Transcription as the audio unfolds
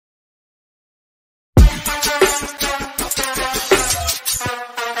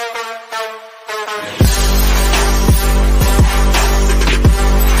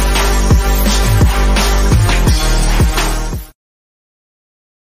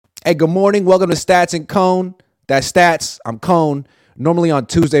Hey, good morning. Welcome to Stats and Cohn. That's Stats. I'm Cohn. Normally on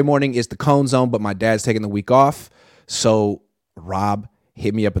Tuesday morning is the Cohn Zone, but my dad's taking the week off. So Rob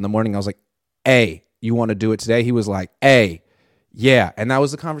hit me up in the morning. I was like, hey, you want to do it today? He was like, hey, yeah. And that was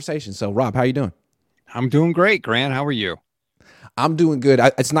the conversation. So Rob, how you doing? I'm doing great, Grant. How are you? I'm doing good.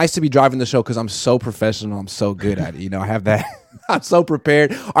 It's nice to be driving the show because I'm so professional. I'm so good at it. I have that. I'm so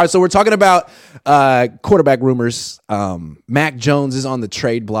prepared. All right, so we're talking about quarterback rumors. Mac Jones is on the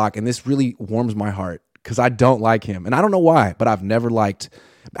trade block, and this really warms my heart because I don't like him. And I don't know why, but I've never liked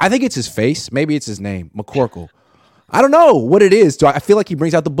 – I think it's his face. Maybe it's his name, McCorkle. I don't know what it is. I feel like he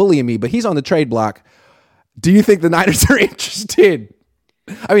brings out the bully in me, but he's on the trade block. Do you think the Niners are interested?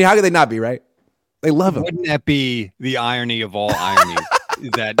 I mean, how could they not be, right? They love him. Wouldn't that be the irony of all ironies?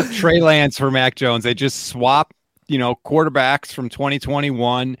 That Trey Lance for Mac Jones, they just swap, quarterbacks from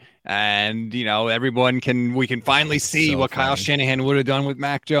 2021, and we can finally see so what funny. Kyle Shanahan would have done with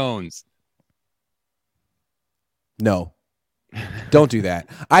Mac Jones. No, don't do that.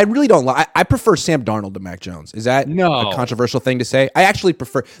 I really don't like. I prefer Sam Darnold to Mac Jones. Is that a controversial thing to say? I actually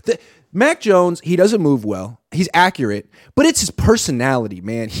prefer Mac Jones. He doesn't move well. He's accurate, but it's his personality,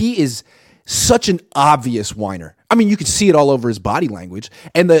 man. He is such an obvious whiner. I mean, you could see it all over his body language.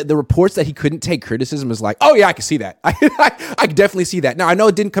 And the reports that he couldn't take criticism is like, oh, yeah, I can see that. I can definitely see that. Now, I know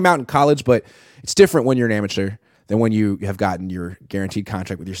it didn't come out in college, but it's different when you're an amateur than when you have gotten your guaranteed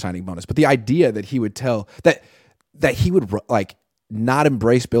contract with your signing bonus. But the idea that he would tell that he would like not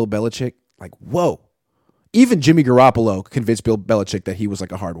embrace Bill Belichick, like, whoa. Even Jimmy Garoppolo convinced Bill Belichick that he was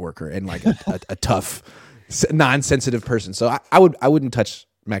like a hard worker and like a tough, non-sensitive person. So I wouldn't touch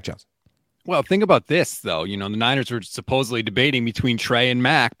Mac Jones. Well, think about this, though. The Niners were supposedly debating between Trey and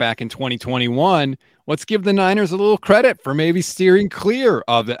Mac back in 2021. Let's give the Niners a little credit for maybe steering clear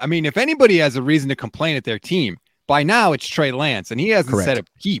of it. I mean, if anybody has a reason to complain at their team, by now it's Trey Lance, and he hasn't said a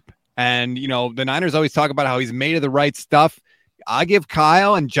peep. And, the Niners always talk about how he's made of the right stuff. I give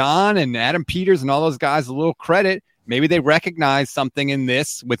Kyle and John and Adam Peters and all those guys a little credit. Maybe they recognize something in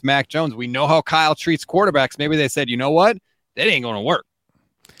this with Mac Jones. We know how Kyle treats quarterbacks. Maybe they said, you know what? That ain't going to work.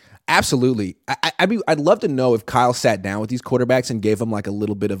 Absolutely. I'd love to know if Kyle sat down with these quarterbacks and gave them like a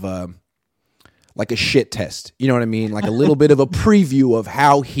little bit of a shit test. You know what I mean? Like a little bit of a preview of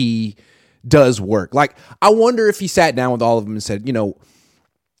how he does work. Like, I wonder if he sat down with all of them and said,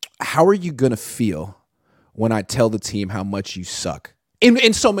 how are you going to feel when I tell the team how much you suck?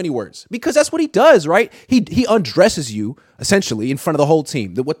 In so many words, because that's what he does, right? He undresses you essentially in front of the whole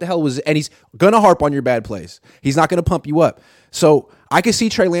team. What the hell was, and he's gonna harp on your bad plays. He's not gonna pump you up. So I can see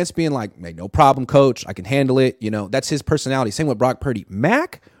Trey Lance being like, "Hey, no problem, coach. I can handle it." That's his personality. Same with Brock Purdy.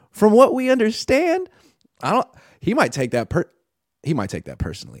 Mac, from what we understand, he might take that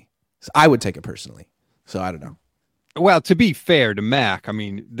personally. So I would take it personally. So I don't know. Well, to be fair to Mac, I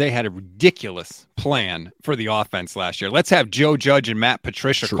mean, they had a ridiculous plan for the offense last year. Let's have Joe Judge and Matt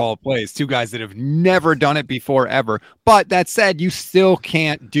Patricia call plays, two guys that have never done it before ever. But that said, you still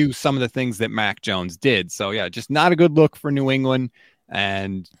can't do some of the things that Mac Jones did. So, yeah, just not a good look for New England.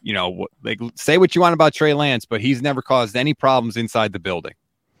 And, say what you want about Trey Lance, but he's never caused any problems inside the building.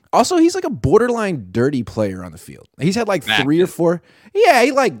 Also, he's like a borderline dirty player on the field. He's had like 3 or 4. Yeah,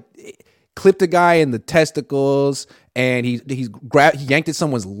 he clipped a guy in the testicles, and he yanked at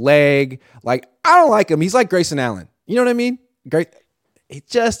someone's leg. Like, I don't like him. He's like Grayson Allen. You know what I mean? Great. He's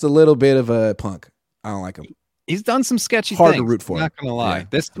just a little bit of a punk. I don't like him. He's done some sketchy Hard things. To root for. I'm not gonna lie.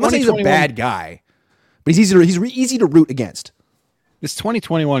 Yeah. I'm not saying he's a bad guy, but he's easy to root against. This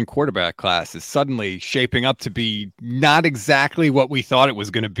 2021 quarterback class is suddenly shaping up to be not exactly what we thought it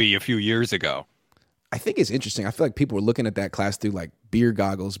was going to be a few years ago. I think it's interesting. I feel like people were looking at that class through like beer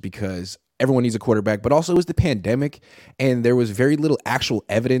goggles because everyone needs a quarterback, but also it was the pandemic and there was very little actual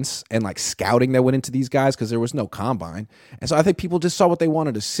evidence and like scouting that went into these guys because there was no combine. And so I think people just saw what they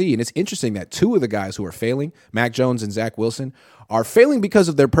wanted to see. And it's interesting that 2 of the guys who are failing, Mac Jones and Zach Wilson, are failing because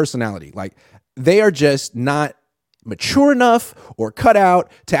of their personality. Like, they are just not mature enough or cut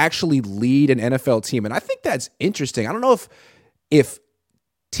out to actually lead an NFL team. And I think that's interesting. I don't know if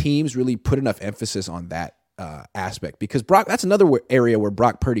teams really put enough emphasis on that aspect, because that's another area where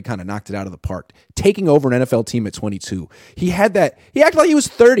Brock Purdy kind of knocked it out of the park, taking over an NFL team at 22. He acted like he was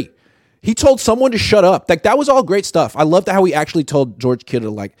 30. He told someone to shut up. Like, that was all great stuff. I loved how he actually told George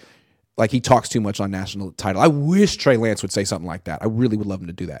Kittle like he talks too much on national title. I wish Trey Lance would say something like that. I really would love him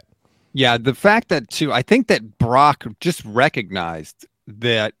to do that. Yeah, the fact that too, I think that Brock just recognized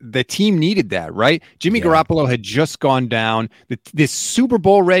that the team needed that, right? Jimmy Yeah. Garoppolo had just gone down. This Super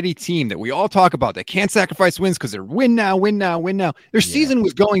Bowl ready team that we all talk about, they can't sacrifice wins because they're win now. Their season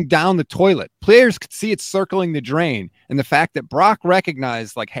was going down the toilet. Players could see it circling the drain. And the fact that Brock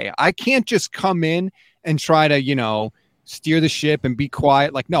recognized, like, hey, I can't just come in and try to, steer the ship and be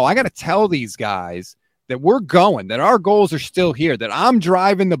quiet. Like, no, I got to tell these guys that we're going, that our goals are still here, that I'm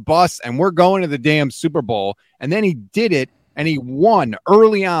driving the bus and we're going to the damn Super Bowl. And then he did it and he won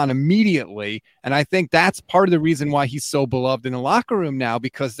early on immediately. And I think that's part of the reason why he's so beloved in the locker room now,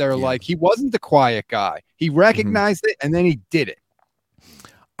 because they're like, he wasn't the quiet guy. He recognized it and then he did it.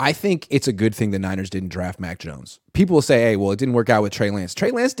 I think it's a good thing the Niners didn't draft Mac Jones. People will say, hey, well, it didn't work out with Trey Lance.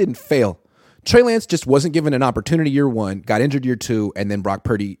 Trey Lance didn't fail. Trey Lance just wasn't given an opportunity year one, got injured year two, and then Brock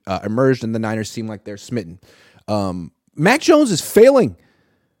Purdy emerged, and the Niners seem like they're smitten. Mac Jones is failing.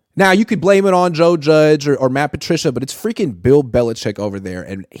 Now, you could blame it on Joe Judge or Matt Patricia, but it's freaking Bill Belichick over there,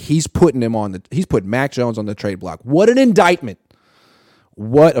 and he's putting Mac Jones on the trade block. What an indictment.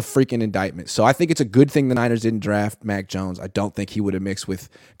 What a freaking indictment. So I think it's a good thing the Niners didn't draft Mac Jones. I don't think he would have mixed with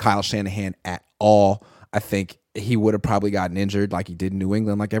Kyle Shanahan at all. I think he would have probably gotten injured like he did in New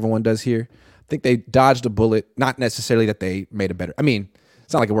England, like everyone does here. I think they dodged a bullet, not necessarily that they made a better. I mean,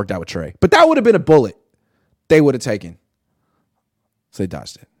 it's not like it worked out with Trey, but that would have been a bullet they would have taken. So they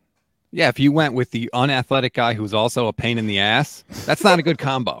dodged it. Yeah, if you went with the unathletic guy who's also a pain in the ass, that's not a good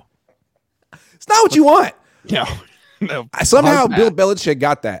combo. It's not what you want. No. Somehow Bill Belichick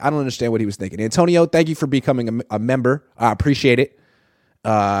got that. I don't understand what he was thinking. Antonio, thank you for becoming a member. I appreciate it.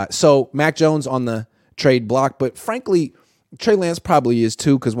 So Mac Jones on the trade block, but frankly, Trey Lance probably is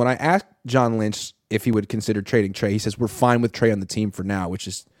too, because when I asked John Lynch if he would consider trading Trey, he says we're fine with Trey on the team for now, which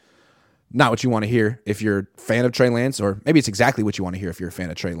is not what you want to hear if you're a fan of Trey Lance, or maybe it's exactly what you want to hear if you're a fan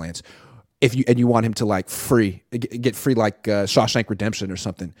of Trey Lance. If you want him to like get free like Shawshank Redemption or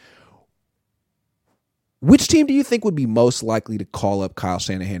something. Which team do you think would be most likely to call up Kyle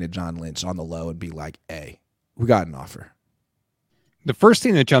Shanahan and John Lynch on the low and be like, hey, we got an offer? The first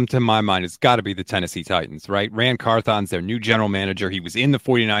thing that jumped to my mind has got to be the Tennessee Titans, right? Rand Carthon's their new general manager. He was in the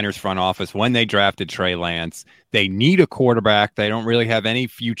 49ers front office when they drafted Trey Lance. They need a quarterback. They don't really have any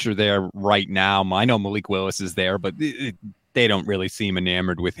future there right now. I know Malik Willis is there, but they don't really seem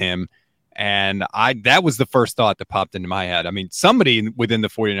enamored with him. And that was the first thought that popped into my head. I mean, somebody within the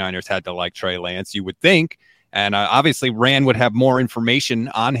 49ers had to like Trey Lance, you would think. And obviously Rand would have more information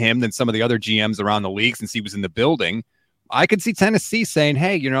on him than some of the other GMs around the league since he was in the building. I could see Tennessee saying,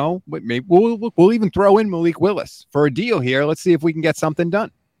 hey, maybe we'll even throw in Malik Willis for a deal here. Let's see if we can get something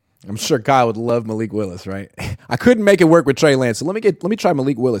done. I'm sure Kyle would love Malik Willis, right? I couldn't make it work with Trey Lance, so let me try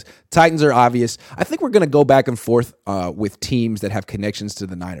Malik Willis. Titans are obvious. I think we're going to go back and forth with teams that have connections to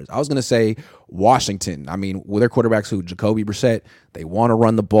the Niners. I was going to say Washington. I mean, with their quarterbacks who Jacoby Brissett, they want to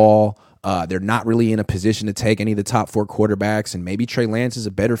run the ball. They're not really in a position to take any of the top four quarterbacks, and maybe Trey Lance is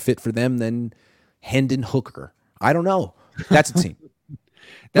a better fit for them than Hendon Hooker. I don't know. That's a team.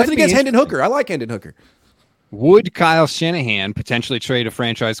 Nothing against Hendon Hooker. I like Hendon Hooker. Would Kyle Shanahan potentially trade a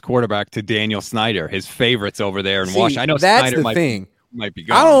franchise quarterback to Daniel Snyder, his favorites over there in Washington? I know that's Snyder might be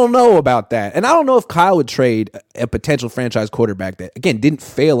gone. I don't know about that. And I don't know if Kyle would trade a potential franchise quarterback that, again, didn't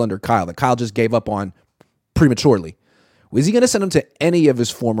fail under Kyle, that Kyle just gave up on prematurely. Was he going to send him to any of his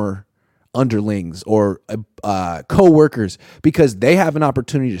former underlings or co-workers because they have an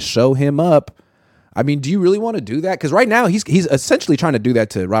opportunity to show him up? I mean, do you really want to do that? Because right now he's essentially trying to do that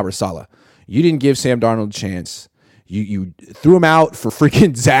to Robert Saleh. You didn't give Sam Darnold a chance. You threw him out for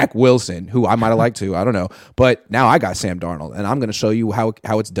freaking Zach Wilson, who I might have liked to. I don't know. But now I got Sam Darnold, and I'm going to show you how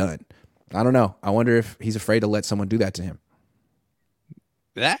it's done. I don't know. I wonder if he's afraid to let someone do that to him.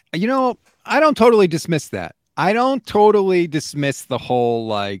 I don't totally dismiss that. I don't totally dismiss the whole,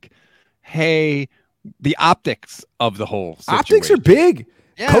 like, hey, the optics of the whole situation. Optics are big.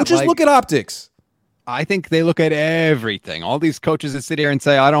 Yeah, coaches look at optics. I think they look at everything. All these coaches that sit here and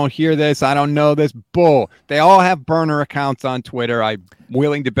say, I don't hear this, I don't know this, bull. They all have burner accounts on Twitter, I'm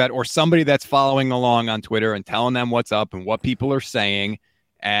willing to bet, or somebody that's following along on Twitter and telling them what's up and what people are saying.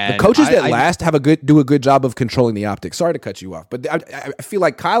 And the coaches do a good job of controlling the optics. Sorry to cut you off, but I feel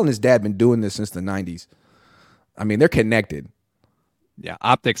like Kyle and his dad have been doing this since the 90s. I mean, they're connected. Yeah,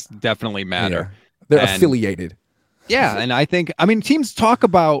 optics definitely matter. Yeah, they're affiliated. Yeah, and teams talk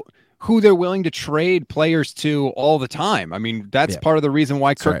about who they're willing to trade players to all the time. I mean, that's part of the reason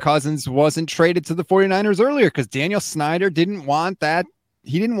why Kirk Cousins wasn't traded to the 49ers earlier, because Daniel Snyder didn't want that.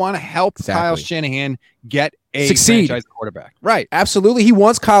 He didn't want to help Kyle Shanahan get a franchise quarterback. Right. Absolutely. He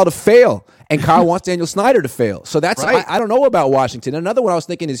wants Kyle to fail, and Kyle wants Daniel Snyder to fail. So that's, right. I don't know about Washington. Another one I was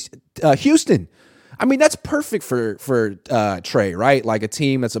thinking is Houston. I mean, that's perfect for Trey, right? Like a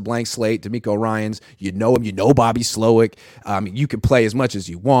team that's a blank slate. D'Amico Ryans, you know him, you know Bobby Slowick. You can play as much as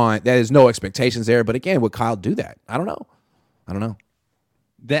you want. There's no expectations there. But again, would Kyle do that? I don't know.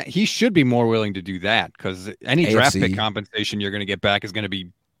 That he should be more willing to do that because any AFC. draft pick compensation you're going to get back is going to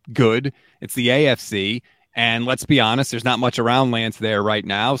be good. It's the AFC. And let's be honest, there's not much around Lance there right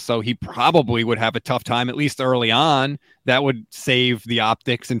now. So he probably would have a tough time, at least early on. That would save the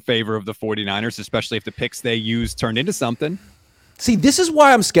optics in favor of the 49ers, especially if the picks they use turned into something. See, this is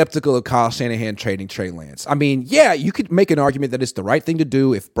why I'm skeptical of Kyle Shanahan trading Trey Lance. I mean, yeah, you could make an argument that it's the right thing to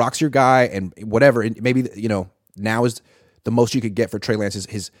do if Brock's your guy and whatever. And maybe, now is the most you could get for Trey Lance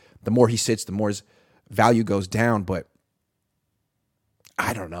is the more he sits, the more his value goes down. But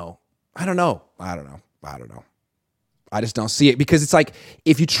I don't know. I just don't see it because it's like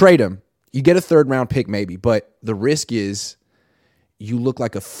if you trade him, you get a third round pick maybe, but the risk is you look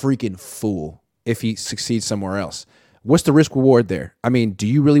like a freaking fool if he succeeds somewhere else. What's the risk reward there? I mean, do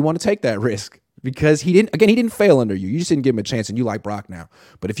you really want to take that risk? Because he didn't fail under you. You just didn't give him a chance and you like Brock now.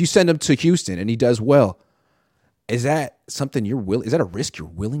 But if you send him to Houston and he does well, is that something is that a risk you're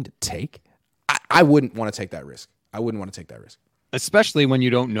willing to take? I wouldn't want to take that risk. Especially when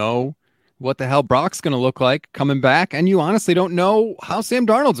you don't know what the hell Brock's going to look like coming back, and you honestly don't know how Sam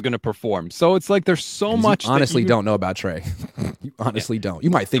Darnold's going to perform. So it's like there's so much. You honestly don't know about Trey. You honestly don't. You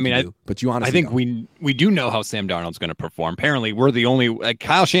might think you do, but you honestly don't. I think we do know how Sam Darnold's going to perform. Apparently, we're the only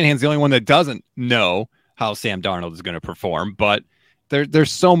Kyle Shanahan's the only one that doesn't know how Sam Darnold is going to perform, but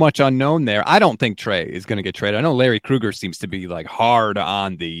there's so much unknown there. I don't think Trey is going to get traded. I know Larry Krueger seems to be like hard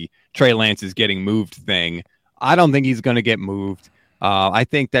on the Trey Lance is getting moved thing. I don't think he's going to get moved. I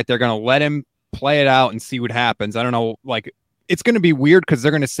think that they're going to let him play it out and see what happens. I don't know. Like, it's going to be weird because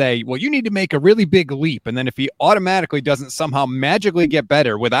they're going to say, well, you need to make a really big leap. And then if he automatically doesn't somehow magically get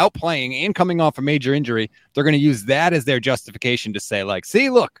better without playing and coming off a major injury, they're going to use that as their justification to say, like,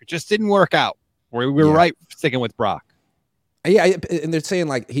 see, look, it just didn't work out. We were right sticking with Brock. Yeah, and they're saying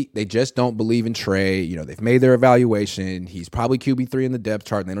like they just don't believe in Trey. They've made their evaluation. He's probably QB3 in the depth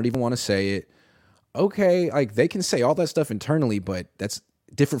chart, and they don't even want to say it. Okay, like they can say all that stuff internally, but that's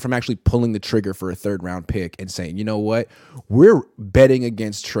different from actually pulling the trigger for a third round pick and saying, you know what, we're betting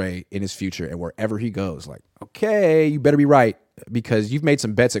against Trey in his future and wherever he goes. Like, okay, you better be right because you've made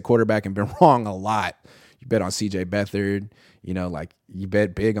some bets at quarterback and been wrong a lot. You bet on CJ Beathard, like you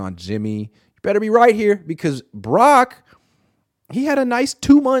bet big on Jimmy. You better be right here because Brock, he had a nice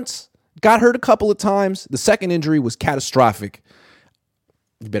 2 months, got hurt a couple of times. The second injury was catastrophic.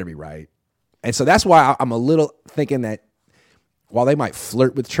 You better be right. And so that's why I'm a little thinking that while they might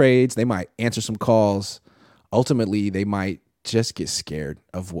flirt with trades, they might answer some calls, ultimately they might just get scared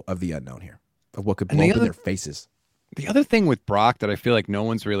of the unknown here, of what could blow up in their faces. The other thing with Brock that I feel like no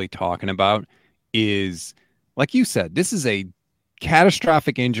one's really talking about is, like you said, this is a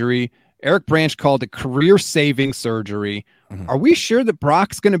catastrophic injury. Eric Branch called it career-saving surgery. Mm-hmm. Are we sure that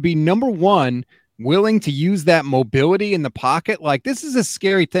Brock's going to be, number one, willing to use that mobility in the pocket? Like, this is a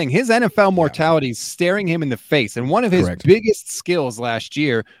scary thing. His NFL mortality is staring him in the face. And one of his biggest skills last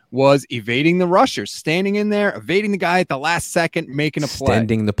year was evading the rushers, standing in there, evading the guy at the last second, making a play.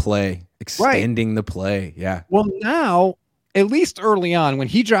 Extending the play. Yeah. Well, now, at least early on, when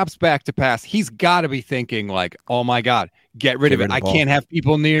he drops back to pass, he's got to be thinking like, oh my God, get rid of it. I can't have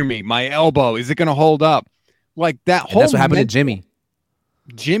people near me. My elbow, is it going to hold up? Like that whole. That's what happened to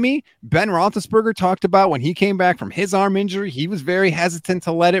Jimmy. Ben Roethlisberger talked about when he came back from his arm injury, he was very hesitant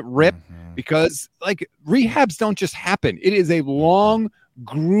to let it rip because like rehabs don't just happen. It is a long,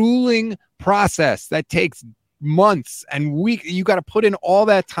 grueling process that takes months and weeks. You got to put in all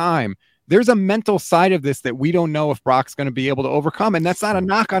that time. There's a mental side of this that we don't know if Brock's going to be able to overcome. And that's not a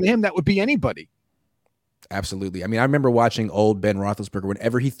knock on him. That would be anybody. Absolutely. I mean, I remember watching old Ben Roethlisberger.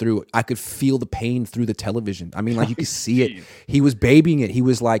 Whenever he threw, I could feel the pain through the television. I mean, like you could see it. He was babying it. He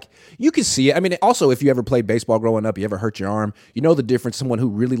was like, you could see it. I mean, also, if you ever played baseball growing up, you ever hurt your arm, you know the difference. Someone who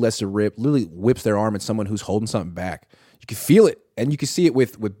really lets it rip, literally whips their arm, and someone who's holding something back. You can feel it, and you can see it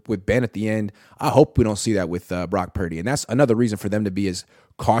with Ben at the end. I hope we don't see that with Brock Purdy, and that's another reason for them to be as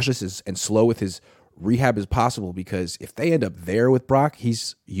cautious and slow with his rehab as possible, because if they end up there with Brock,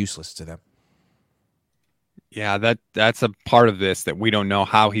 he's useless to them. Yeah, that's a part of this that we don't know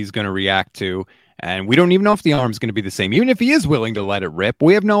how he's going to react to, and we don't even know if the arm's going to be the same. Even if he is willing to let it rip,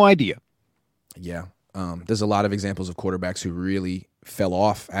 we have no idea. Yeah, there's a lot of examples of quarterbacks who really fell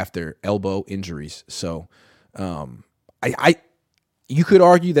off after elbow injuries. So, you could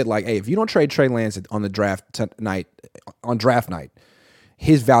argue that like, hey, if you don't trade Trey Lance on the draft night,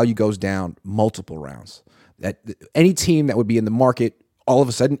 his value goes down multiple rounds. That any team that would be in the market all of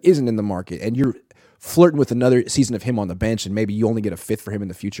a sudden isn't in the market, and you're flirting with another season of him on the bench, and maybe you only get a fifth for him in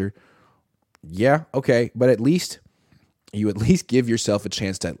the future. Yeah, okay, but at least give yourself a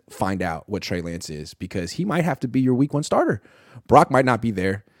chance to find out what Trey Lance is, because he might have to be your week 1 starter. Brock might not be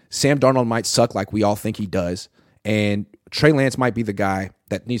there. Sam Darnold might suck like we all think he does, and Trey Lance might be the guy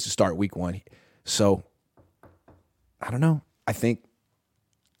that needs to start week 1. So I don't know. I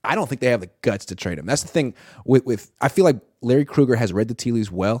don't think they have the guts to trade him. That's the thing with I feel like Larry Krueger has read the tea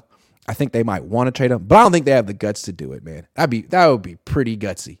leaves well. I think they might want to trade him, but I don't think they have the guts to do it, man. That would be pretty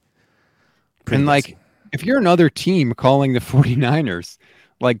gutsy. Like, if you're another team calling the 49ers,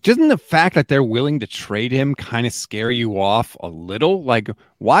 like, doesn't the fact that they're willing to trade him kind of scare you off a little? Like,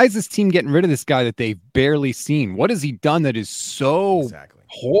 why is this team getting rid of this guy that they've barely seen? What has he done that is so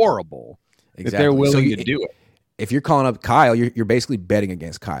horrible that they're willing to do it? If you're calling up Kyle, you're basically betting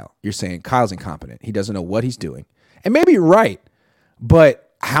against Kyle. You're saying Kyle's incompetent. He doesn't know what he's doing. And maybe you're right,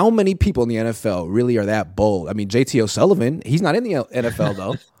 but how many people in the NFL really are that bold? I mean, JT O'Sullivan, he's not in the NFL,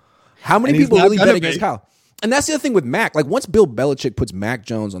 though. How many people really bet against Kyle? And that's the other thing with Mac. Like, once Bill Belichick puts Mac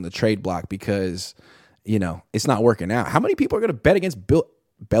Jones on the trade block because, it's not working out, how many people are going to bet against Bill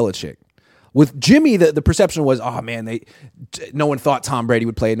Belichick? With Jimmy, the perception was, oh, man, no one thought Tom Brady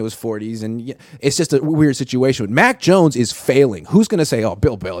would play into his 40s, and it's just a weird situation. Mac Jones is failing. Who's going to say, oh,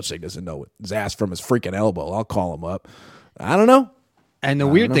 Bill Belichick doesn't know his ass from his freaking elbow? I'll call him up. I don't know. And the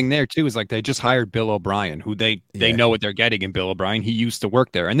weird thing there, too, is like they just hired Bill O'Brien, who they know what they're getting in Bill O'Brien. He used to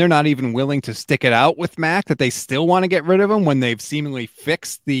work there, and they're not even willing to stick it out with Mac, that they still want to get rid of him when they've seemingly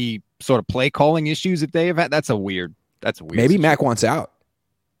fixed the sort of play calling issues that they have had. That's a weird Maybe situation. Mac wants out.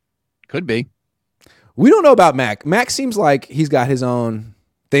 Could be. We don't know about Mac. Mac seems like he's got his own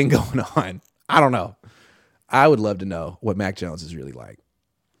thing going on. I don't know. I would love to know what Mac Jones is really like.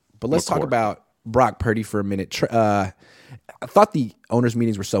 But let's talk about Brock Purdy for a minute. I thought the owners'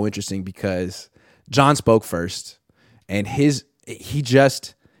 meetings were so interesting because John spoke first, and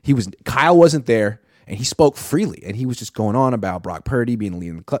Kyle wasn't there, and he spoke freely, and he was just going on about Brock Purdy being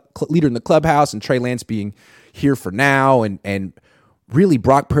leader in the clubhouse and Trey Lance being here for now, and really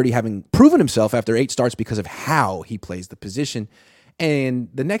Brock Purdy having proven himself after 8 starts because of how he plays the position. And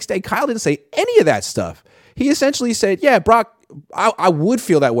the next day, Kyle didn't say any of that stuff. He essentially said, yeah, Brock, I would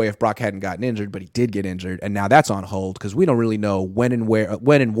feel that way if Brock hadn't gotten injured, but he did get injured, and now that's on hold because we don't really know when and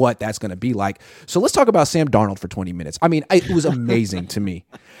what that's going to be like. So let's talk about Sam Darnold for 20 minutes. I mean, it was amazing to me.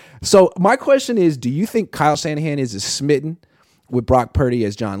 So my question is, do you think Kyle Shanahan is as smitten with Brock Purdy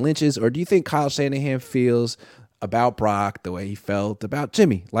as John Lynch is, or do you think Kyle Shanahan feels about Brock the way he felt about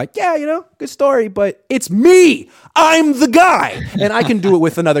Jimmy? Like, yeah, good story, but it's me. I'm the guy, and I can do it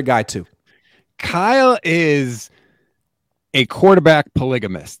with another guy too. Kyle is a quarterback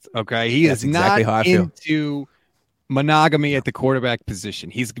polygamist, okay? He is exactly not into monogamy at the quarterback position.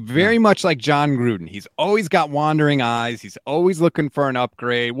 He's very much like John Gruden. He's always got wandering eyes. He's always looking for an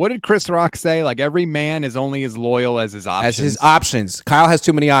upgrade. What did Chris Rock say? Like, every man is only as loyal as his options. Kyle has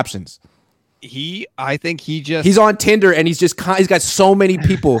too many options. I think he's on Tinder, and he's got so many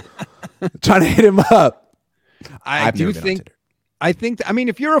people trying to hit him up. I think,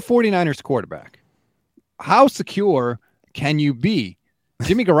 if you're a 49ers quarterback, how secure can you be?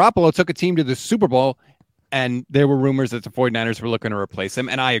 Jimmy Garoppolo took a team to the Super Bowl, and there were rumors that the 49ers were looking to replace him.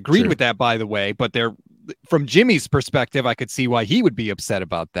 And I agreed with that, by the way, but from Jimmy's perspective, I could see why he would be upset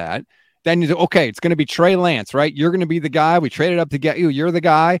about that. Then okay, it's going to be Trey Lance, right? You're going to be the guy. We traded up to get you. You're the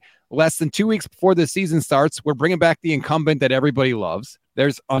guy. Less than 2 weeks before the season starts, we're bringing back the incumbent that everybody loves.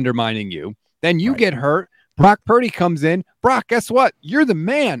 There's undermining you. Then you get hurt. Brock Purdy comes in. Brock, guess what? You're the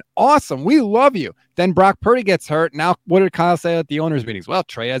man. Awesome. We love you. Then Brock Purdy gets hurt. Now, what did Kyle say at the owners' meetings? Well,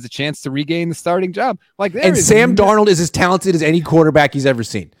 Trey has a chance to regain the starting job. Sam Darnold is as talented as any quarterback he's ever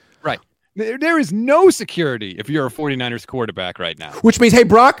seen. Right. There is no security if you're a 49ers quarterback right now. Which means, hey,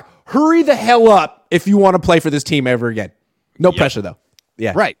 Brock, hurry the hell up if you want to play for this team ever again. No pressure, though.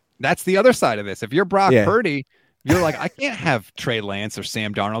 Yeah. Right. That's the other side of this. If you're Brock Purdy, you're like, I can't have Trey Lance or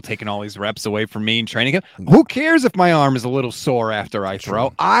Sam Darnold taking all these reps away from me and training him. Who cares if my arm is a little sore after I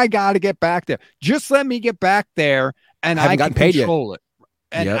throw? I got to get back there. Just let me get back there, and I can control it.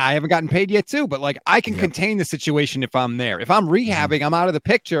 And I haven't gotten paid yet, too. But I can contain the situation if I'm there. If I'm rehabbing, I'm out of the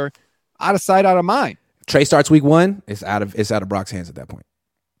picture, out of sight, out of mind. Trey starts week 1. It's out of Brock's hands at that point.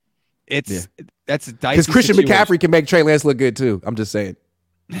 That's a dicey because Christian situation. McCaffrey can make Trey Lance look good too. I'm just saying.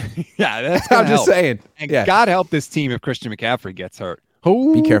 That's I'm just saying. And God help this team if Christian McCaffrey gets hurt.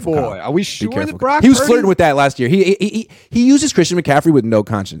 Oh, be careful, boy. Kyle. Are we sure that Brock He was flirting with that last year. He uses Christian McCaffrey with no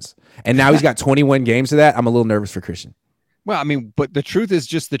conscience, and now he's got 21 games of that. I'm a little nervous for Christian. Well, but the truth is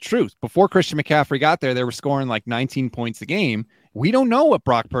just the truth. Before Christian McCaffrey got there, they were scoring like 19 points a game, we don't know what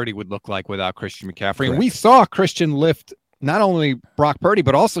Brock Purdy would look like without Christian McCaffrey. Correct. And we saw Christian lift not only Brock Purdy,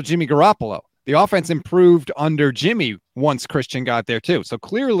 but also Jimmy Garoppolo. The offense improved under Jimmy once Christian got there too. So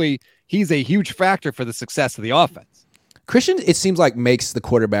clearly he's a huge factor for the success of the offense. Christian, it seems like, makes the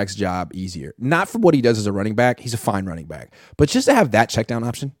quarterback's job easier. Not for what he does as a running back. He's a fine running back. But just to have that check down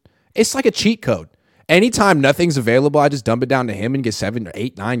option, it's like a cheat code. Anytime nothing's available, I just dump it down to him and get 7 or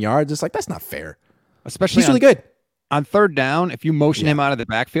 8, 9 yards. It's like, that's not fair. Especially he's really good. On third down, if you motion him out of the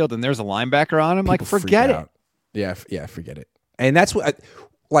backfield and there's a linebacker on him, People like, forget it. Yeah, forget it. And that's what,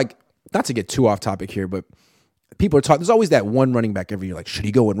 not to get too off topic here, but people are talking. There's always that one running back every year, like, should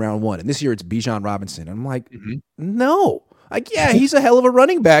he go in round 1? And this year it's Bijan Robinson. And I'm like, no. Like, yeah, he's a hell of a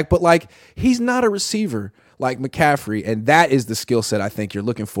running back, but like, he's not a receiver like McCaffrey. And that is the skill set I think you're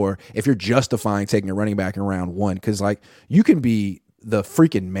looking for if you're justifying taking a running back in round 1. Because, like, you can be the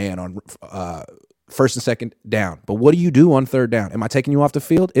freaking man on first and second down, but what do you do on third down? Am I taking you off the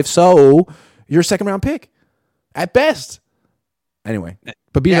field? If so, you're a second round pick at best. Anyway,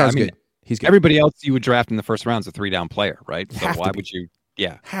 but Bijan's good. He's good. Everybody else you would draft in the first round is a 3-down player, right? So why would you?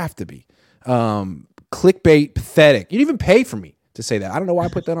 Yeah, have to be. Clickbait, pathetic. You'd even pay for me to say that. I don't know why I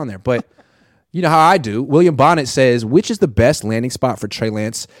put that on there, but you know how I do. William Bonnet says, which is the best landing spot for Trey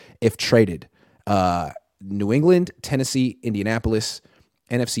Lance if traded? New England, Tennessee, Indianapolis,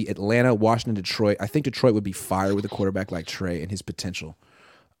 NFC, Atlanta, Washington, Detroit. I think Detroit would be fire with a quarterback like Trey and his potential.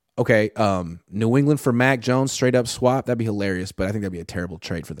 Okay, New England for Mac Jones, straight up swap. That'd be hilarious, but I think that'd be a terrible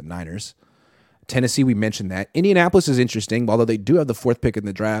trade for the Niners. Tennessee, we mentioned that. Indianapolis is interesting, although they do have the 4th pick in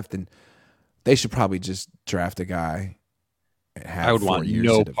the draft, and they should probably just draft a guy. I would want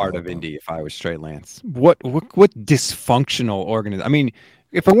no part of Indy if I was Trey Lance. What dysfunctional organization? I mean,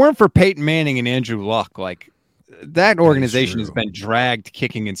 if it weren't for Peyton Manning and Andrew Luck, like, that organization has been dragged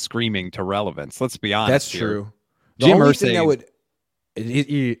kicking and screaming to relevance. Let's be honest. That's true. Jim Irsay.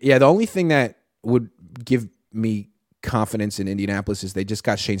 The only thing that would give me confidence in Indianapolis is they just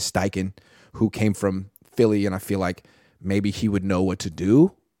got Shane Steichen, who came from Philly, and I feel like maybe he would know what to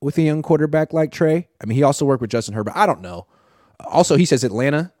do with a young quarterback like Trey. I mean, he also worked with Justin Herbert. I don't know. Also, he says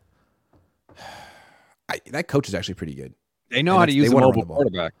Atlanta. That coach is actually pretty good. They know how to use a mobile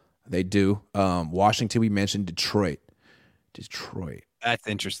quarterback. They do. Washington, we mentioned. Detroit. That's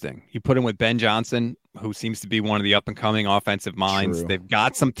interesting. You put him with Ben Johnson, who seems to be one of the up-and-coming offensive minds. True. They've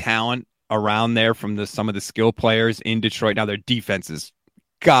got some talent around there from some of the skill players in Detroit. Now, their defense is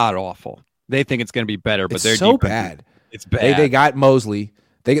god-awful. They think it's going to be better, but they're so bad. It's bad. They got Mosley.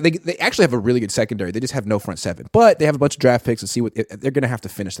 They actually have a really good secondary. They just have no front seven. But they have a bunch of draft picks and see what they're going to have to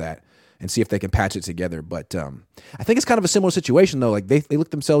finish that and see if they can patch it together. But I think it's kind of a similar situation, though. Like, they look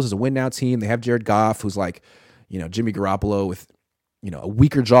themselves as a win-now team. They have Jared Goff, who's like, Jimmy Garoppolo with, a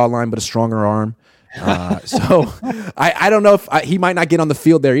weaker jawline but a stronger arm. So I don't know if he might not get on the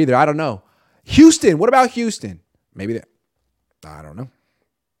field there either. I don't know. Houston. What about Houston? Maybe that. I don't know.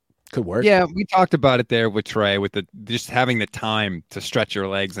 Could work. Yeah, we talked about it there with Trey, with just having the time to stretch your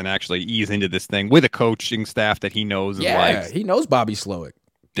legs and actually ease into this thing with a coaching staff that he knows and likes. He knows Bobby Slowick,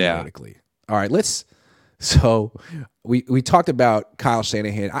 theoretically. Yeah. All right, so we talked about Kyle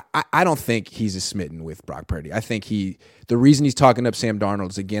Shanahan. I don't think he's as smitten with Brock Purdy. I think the reason he's talking up Sam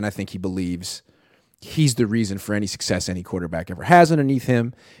Darnold is, again, I think he believes he's the reason for any success any quarterback ever has underneath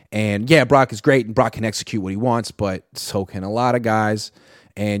him. And yeah, Brock is great and Brock can execute what he wants, but so can a lot of guys.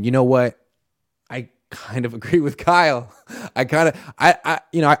 And you know what? I kind of agree with Kyle. I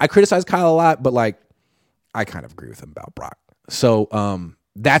criticize Kyle a lot, but like, I kind of agree with him about Brock. So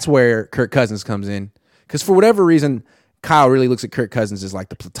that's where Kirk Cousins comes in. Because for whatever reason, Kyle really looks at Kirk Cousins as like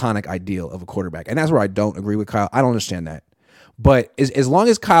the platonic ideal of a quarterback. And that's where I don't agree with Kyle. I don't understand that. But as long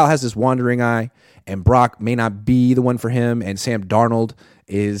as Kyle has this wandering eye and Brock may not be the one for him and Sam Darnold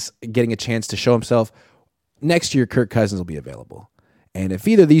is getting a chance to show himself, next year Kirk Cousins will be available. And if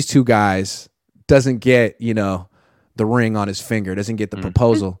either of these two guys doesn't get, the ring on his finger, doesn't get the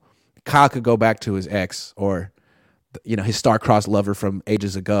proposal, Kyle could go back to his ex or, his star-crossed lover from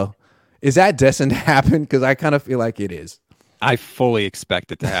ages ago. Is that destined to happen? Because I kind of feel like it is. I fully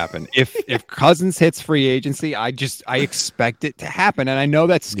expect it to happen. If Cousins hits free agency, I expect it to happen. And I know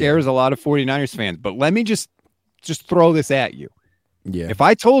that scares a lot of 49ers fans, but let me just throw this at you. Yeah. If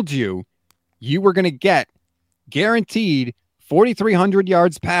I told you were going to get guaranteed 4,300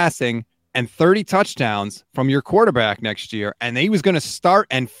 yards passing and 30 touchdowns from your quarterback next year, and he was going to start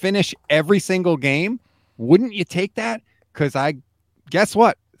and finish every single game, wouldn't you take that? Because guess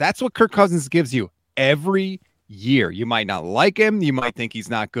what? That's what Kirk Cousins gives you every year. You might not like him. You might think he's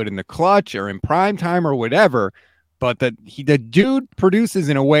not good in the clutch or in prime time or whatever, but the dude produces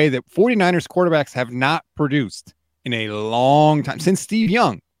in a way that 49ers quarterbacks have not produced in a long time, since Steve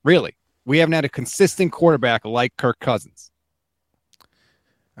Young, really. We haven't had a consistent quarterback like Kirk Cousins.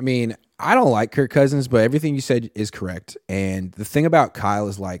 I mean, I don't like Kirk Cousins, but everything you said is correct. And the thing about Kyle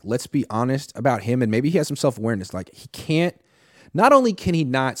is, like, let's be honest about him, and maybe he has some self-awareness. Like, he can't, not only can he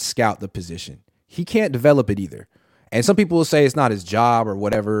not scout the position, he can't develop it either. And some people will say it's not his job or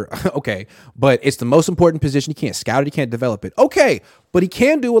whatever. Okay, but it's the most important position. He can't scout it. He can't develop it. Okay, but he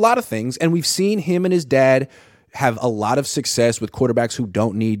can do a lot of things, and we've seen him and his dad have a lot of success with quarterbacks who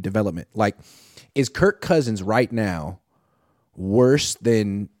don't need development. Like, is Kirk Cousins right now worse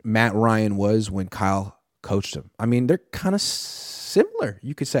than Matt Ryan was when Kyle coached him? I mean, they're kind of similar,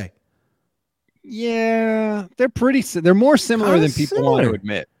 you could say. Yeah, they're more similar than people want to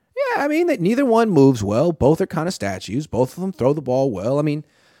admit. Yeah, I mean, neither one moves well. Both are kind of statues. Both of them throw the ball well. I mean,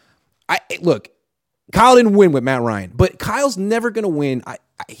 look, Kyle didn't win with Matt Ryan, but Kyle's never going to win.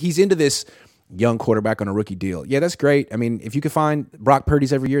 He's into this young quarterback on a rookie deal. Yeah, that's great. I mean, if you could find Brock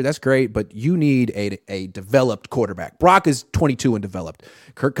Purdy's every year, that's great, but you need a developed quarterback. Brock is 22 and developed.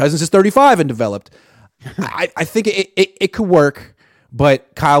 Kirk Cousins is 35 and developed. I think it could work,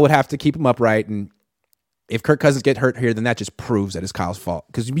 but Kyle would have to keep him upright. And if Kirk Cousins get hurt here, then that just proves that it's Kyle's fault,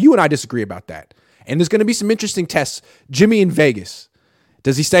 because you and I disagree about that. And there's going to be some interesting tests. Jimmy in Vegas,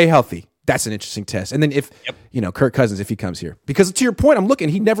 does he stay healthy? That's an interesting test. And then if, Kirk Cousins, if he comes here, because to your point, I'm looking,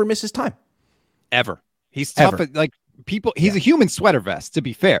 he never misses time. Ever. He's tough. Like, people, he's a human sweater vest, to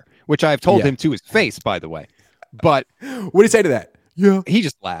be fair, which I've told him to his face, by the way. But what do you say to that? Yeah. He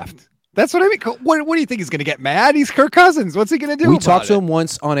just laughed. That's what I mean. What do you think he's going to get mad? He's Kirk Cousins. What's he going to do? We talked to him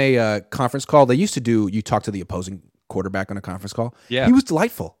once on a conference call. They used to do, you talk to the opposing quarterback on a conference call. Yeah. He was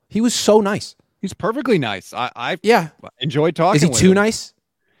delightful. He was so nice. He's perfectly nice. I enjoyed talking with him. Is he too nice?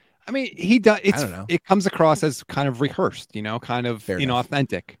 I mean, he does. I don't know. It comes across as kind of rehearsed, kind of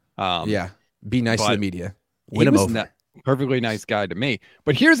inauthentic. Be nice to the media. Win him over. Perfectly nice guy to me.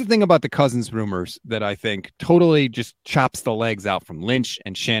 But here's the thing about the Cousins rumors that I think totally just chops the legs out from Lynch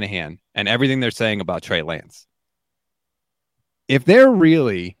and Shanahan and everything they're saying about Trey Lance. If they're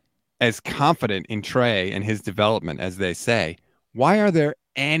really as confident in Trey and his development as they say, why are there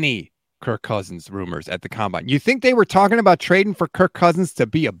any Kirk Cousins rumors at the combine? You think they were talking about trading for Kirk Cousins to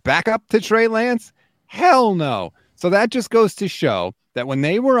be a backup to Trey Lance? Hell no. So that just goes to show that when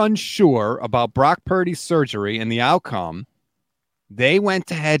they were unsure about Brock Purdy's surgery and the outcome, they went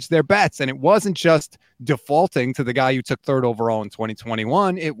to hedge their bets. And it wasn't just defaulting to the guy who took third overall in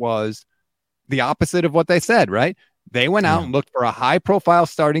 2021. It was the opposite of what they said, right? They went out and looked for a high-profile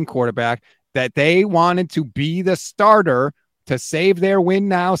starting quarterback that they wanted to be the starter to save their win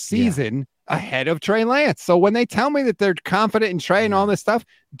now season ahead of Trey Lance. So when they tell me that they're confident in Trey and all this stuff,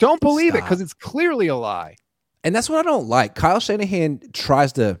 don't believe it, because it's clearly a lie. And that's what I don't like. Kyle Shanahan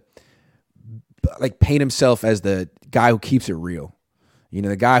tries to paint himself as the guy who keeps it real.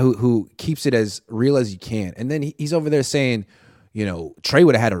 The guy who keeps it as real as you can. And then he's over there saying, Trey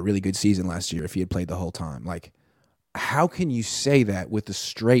would have had a really good season last year if he had played the whole time. Like, how can you say that with a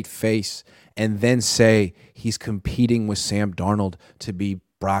straight face and then say he's competing with Sam Darnold to be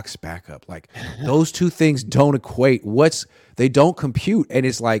Brock's backup? Like, those two things don't equate. They don't compute. And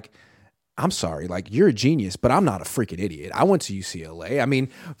it's like, I'm sorry, you're a genius, but I'm not a freaking idiot. I went to UCLA. I mean,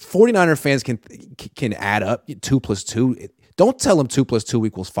 49er fans can add up 2 + 2. Don't tell them 2 + 2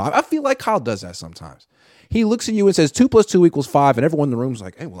 = 5. I feel like Kyle does that sometimes. He looks at you and says 2 + 2 = 5, and everyone in the room's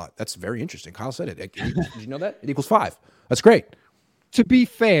like, hey, well, that's very interesting. Kyle said it. Did you know that? It equals 5. That's great. To be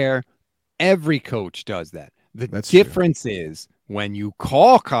fair, every coach does that. That's difference is when you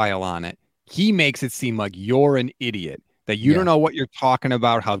call Kyle on it, he makes it seem like you're an idiot, that you don't know what you're talking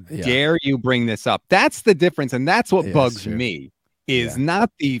about. How dare you bring this up? That's the difference. And that's what bugs me, is not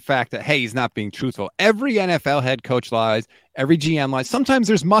the fact that, hey, he's not being truthful. Every NFL head coach lies. Every GM lies. Sometimes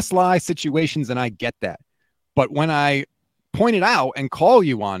there's must-lie situations, and I get that. But when I point it out and call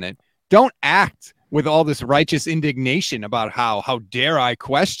you on it, don't act with all this righteous indignation about how dare I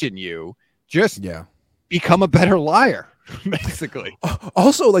question you. Just become a better liar, basically.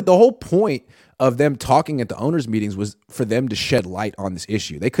 Also, the whole point of them talking at the owners' meetings was for them to shed light on this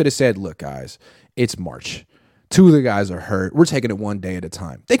issue. They could have said, look, guys, it's March. 2 of the guys are hurt. We're taking it one day at a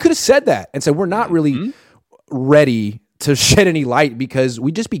time. They could have said that and said, we're not really ready to shed any light because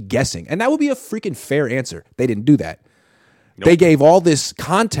we'd just be guessing. And that would be a freaking fair answer. They didn't do that. Nope. They gave all this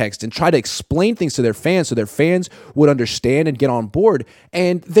context and tried to explain things to their fans so their fans would understand and get on board.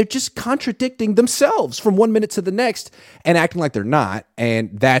 And they're just contradicting themselves from one minute to the next and acting like they're not.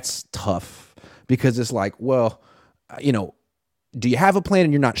 And that's tough because it's like, well, do you have a plan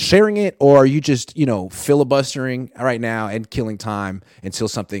and you're not sharing it? Or are you just, filibustering right now and killing time until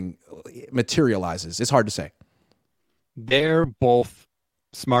something materializes? It's hard to say. they're both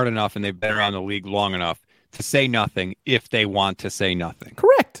smart enough and they've been around the league long enough to say nothing if they want to say nothing.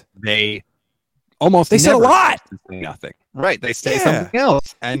 Correct. They say a lot. Say nothing. Right. They say something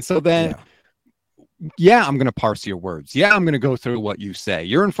else. And so then, I'm going to parse your words. Yeah, I'm going to go through what you say.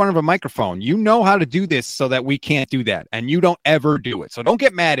 You're in front of a microphone. You know how to do this so that we can't do that. And you don't ever do it. So don't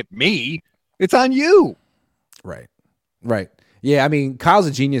get mad at me. It's on you. Right. Yeah, I mean, Kyle's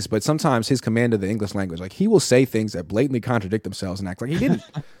a genius, but sometimes his command of the English language, like he will say things that blatantly contradict themselves and act like he didn't.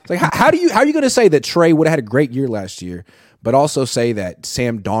 It's like, how are you going to say that Trey would have had a great year last year, but also say that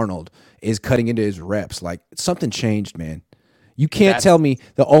Sam Darnold is cutting into his reps? Like something changed, man. You can't tell me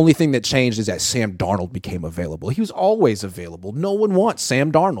the only thing that changed is that Sam Darnold became available. He was always available. No one wants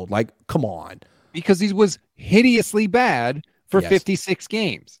Sam Darnold. Like, come on. Because he was hideously bad for 56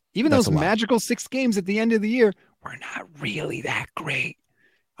 games. Even those magical 6 games at the end of the year were not really that great.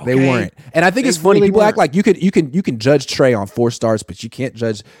 Okay? They weren't. And I think it's funny. People act like you can judge Trey on 4 starts, but you can't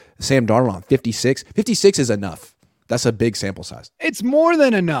judge Sam Darnold on 56. 56 is enough. That's a big sample size. It's more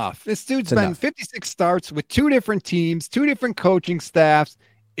than enough. This dude's been 56 starts with 2 different teams, 2 different coaching staffs.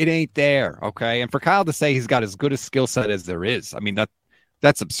 It ain't there, okay? And for Kyle to say he's got as good a skill set as there is, I mean,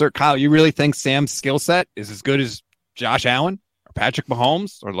 that's absurd. Kyle, you really think Sam's skill set is as good as Josh Allen or Patrick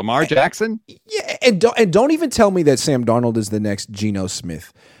Mahomes or Lamar Jackson? Yeah, and don't even tell me that Sam Darnold is the next Geno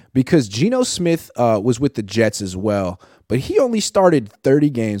Smith, because Geno Smith was with the Jets as well, but he only started 30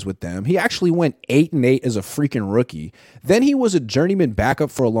 games with them. He actually went 8-8 as a freaking rookie. Then he was a journeyman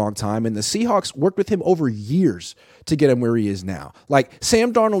backup for a long time, and the Seahawks worked with him over years to get him where he is now. Like,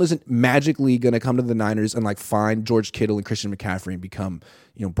 Sam Darnold isn't magically going to come to the Niners and like find George Kittle and Christian McCaffrey and become,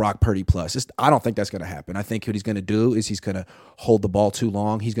 Brock Purdy plus. I don't think that's going to happen. I think what he's going to do is he's going to hold the ball too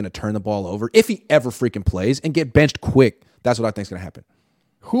long. He's going to turn the ball over if he ever freaking plays and get benched quick. That's what I think is going to happen.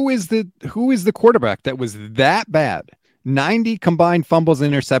 Who is the quarterback that was that bad? 90 combined fumbles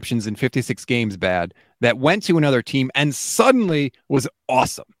and interceptions in 56 games bad, that went to another team and suddenly was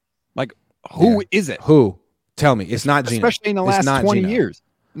awesome. Like, who is it? Who? Tell me. It's not Geno. Especially in the last 20 years.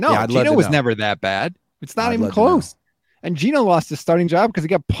 No, Geno was never that bad. It's not even close. And Geno lost his starting job because he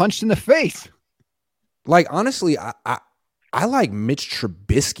got punched in the face. Like, honestly, I like Mitch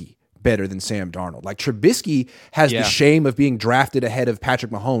Trubisky better than Sam Darnold. Like, Trubisky has the shame of being drafted ahead of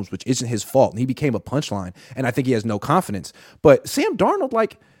Patrick Mahomes, which isn't his fault. And he became a punchline. And I think he has no confidence. But Sam Darnold,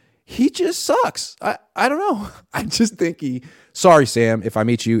 like, he just sucks. I don't know. I just think sorry, Sam, if I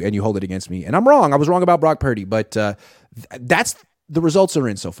meet you and you hold it against me. And I'm wrong. I was wrong about Brock Purdy. But that's the results are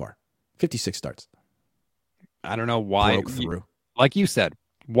in so far. 56 starts. I don't know why. Broke through. Like you said,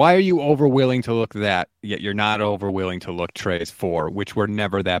 why are you over willing to look that, yet you're not over willing to look Trey's 4, which were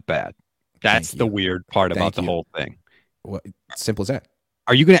never that bad? That's the weird part about the whole thing. Well, simple as that.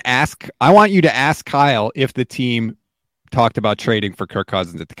 Are you going to ask? I want you to ask Kyle if the team talked about trading for Kirk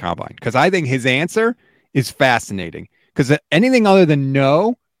Cousins at the Combine, because I think his answer is fascinating. Because anything other than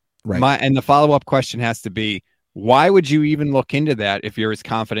no, and the follow-up question has to be, why would you even look into that if you're as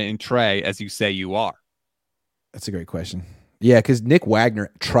confident in Trey as you say you are? That's a great question. Yeah, because Nick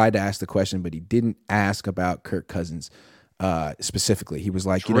Wagner tried to ask the question, but he didn't ask about Kirk Cousins specifically. He was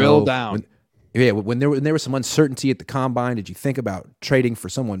like, drill down. When there was some uncertainty at the Combine, did you think about trading for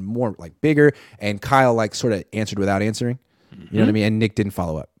someone more like bigger? And Kyle like sort of answered without answering. You know what I mean? And Nick didn't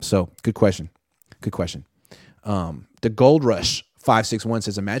follow up. So good question. The Gold Rush 561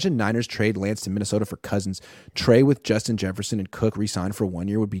 says, imagine Niners trade Lance to Minnesota for Cousins. Trey with Justin Jefferson and Cook re-signed for 1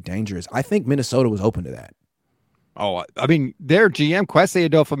 year would be dangerous. I think Minnesota was open to that. Oh, I mean, their GM, Kwesi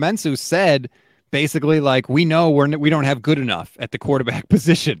Adolfo-Mensa, said basically like, we know we don't have good enough at the quarterback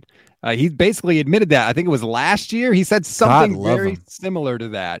position. He basically admitted that. I think it was last year. He said something very similar to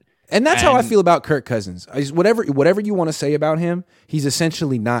that. And that's how I feel about Kirk Cousins. Whatever you want to say about him, he's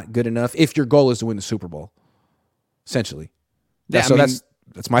essentially not good enough if your goal is to win the Super Bowl. Essentially. Yeah, so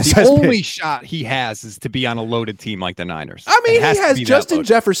that's my the only shot he has is to be on a loaded team like the Niners. I mean, he has Justin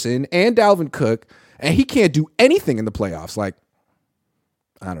Jefferson and Dalvin Cook, and he can't do anything in the playoffs. Like,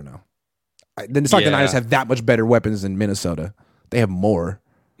 I don't know. Then it's like the Niners have that much better weapons than Minnesota. They have more.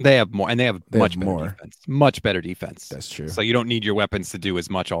 They have more, and they have much better defense. Much better defense. That's true. So you don't need your weapons to do as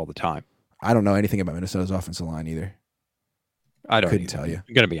much all the time. I don't know anything about Minnesota's offensive line either. Couldn't tell you.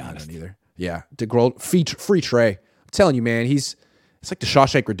 I'm gonna be honest. I don't either. Yeah, DeGrold, free Trey. I'm telling you, man, it's like the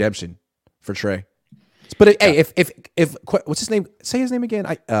Shawshank Redemption for Trey. But hey, if what's his name? Say his name again.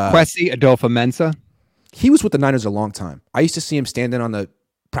 Kwesi Adolfo-Mensa. He was with the Niners a long time. I used to see him standing on the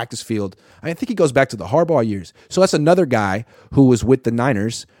practice field. I think he goes back to the Harbaugh years. So that's another guy who was with the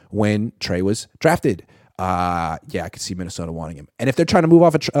Niners when Trey was drafted. I could see Minnesota wanting him. And if they're trying to move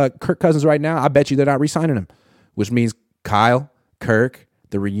off of Kirk Cousins right now, I bet you they're not re-signing him, which means Kyle, Kirk,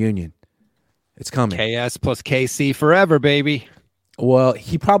 the reunion. It's coming. KS plus KC forever, baby. Well,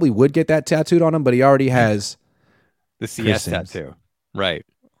 he probably would get that tattooed on him, but he already has the CS tattoo. Right.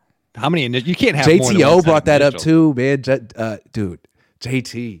 How many? You can't have more than JTO one brought that up initial. too, man. Dude,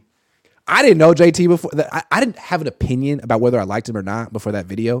 JT. I didn't know JT before. I didn't have an opinion about whether I liked him or not before that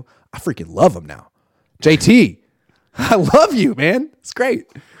video. I freaking love him now. JT, I love you, man. It's great.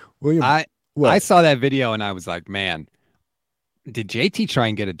 William, I saw that video and I was like, man, did JT try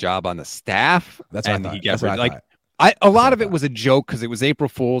and get a job on the staff? That's what I thought. He got That's what I like thought. a lot of it was a joke because it was April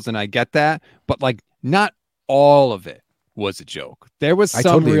Fool's, and I get that, but like not all of it was a joke. There was some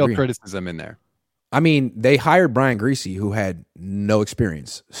totally real agree. criticism in there. I mean, they hired Brian Greasy, who had no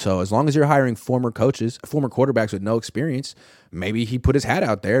experience. So as long as you're hiring former coaches, former quarterbacks with no experience, maybe he put his hat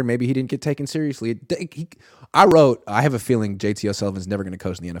out there. Maybe he didn't get taken seriously. I have a feeling JT O'Sullivan's never going to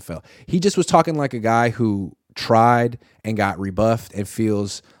coach in the NFL. He just was talking like a guy who tried and got rebuffed and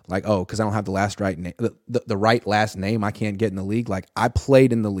feels like, oh, because I don't have the right last name, I can't get in the league. Like, I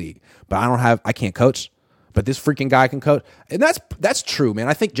played in the league, but I can't coach. But this freaking guy can coach. And that's true, man.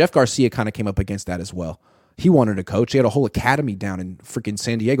 I think Jeff Garcia kind of came up against that as well. He wanted to coach. He had a whole academy down in freaking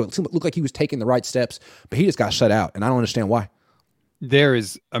San Diego. It looked like he was taking the right steps, but he just got shut out. And I don't understand why.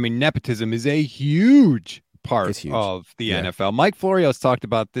 Nepotism is a huge part of the NFL. Mike Florio's talked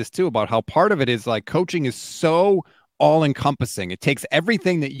about this too, about how part of it is like coaching is so all-encompassing. It takes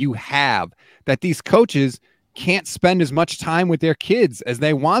everything that you have that these coaches can't spend as much time with their kids as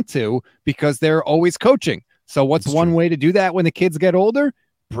they want to because they're always coaching. So what's one way to do that when the kids get older?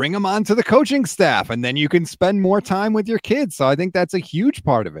 Bring them onto the coaching staff, and then you can spend more time with your kids. So I think that's a huge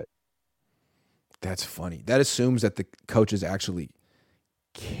part of it. That's funny. That assumes that the coaches actually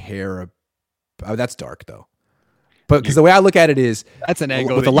care. That's dark, though. But because the way I look at it is, that's an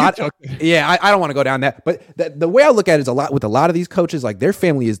angle with a lot. Yeah, I don't want to go down that. But the way I look at it is a lot with a lot of these coaches, like their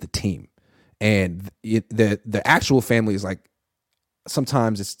family is the team. And the actual family is like,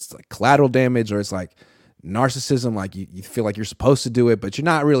 sometimes it's like collateral damage, or it's like narcissism. Like you feel like you're supposed to do it, but you're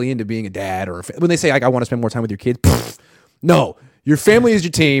not really into being a dad. Or when they say like, I want to spend more time with your kids. No, your family is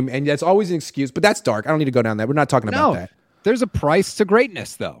your team. And that's always an excuse, but that's dark. I don't need to go down that. We're not talking about that. There's a price to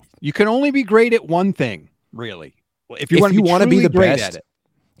greatness though. You can only be great at one thing, really. If you want to be the best at it.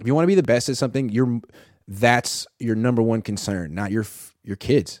 If you want to be the best at something, that's your number one concern, not your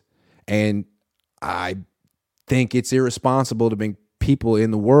kids. And I think it's irresponsible to bring people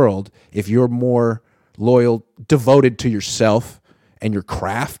in the world if you're more loyal, devoted to yourself and your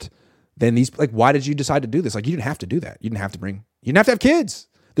craft than these. Like, why did you decide to do this? Like, you didn't have to do that. You didn't have to have kids.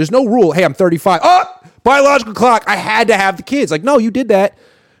 There's no rule. Hey, I'm 35. Oh, biological clock. I had to have the kids. Like, no, you did that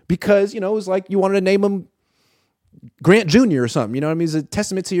because, it was like you wanted to name them Grant Jr. or something. You know what I mean? It's a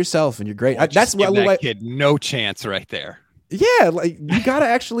testament to yourself and you're great. That's what I look like. Kid, no chance right there. Yeah, like you gotta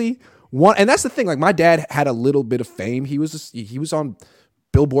actually want, and that's the thing. Like my dad had a little bit of fame. He was on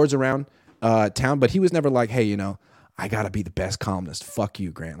billboards around town, but he was never like, hey, I gotta be the best columnist. Fuck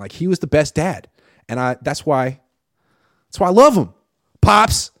you, Grant. Like he was the best dad, and that's why I love him.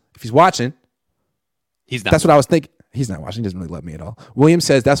 Pops, if he's watching, he's not. That's what I was thinking. He's not watching. He doesn't really love me at all. William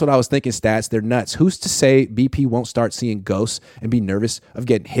says, that's what I was thinking, Stats. They're nuts. Who's to say BP won't start seeing ghosts and be nervous of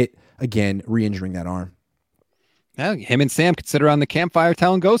getting hit again, re-injuring that arm? Yeah, him and Sam could sit around the campfire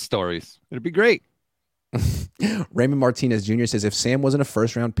telling ghost stories. It'd be great. Raymond Martinez Jr. says, if Sam wasn't a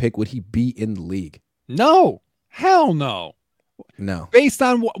first-round pick, would he be in the league? No. Hell no. No. Based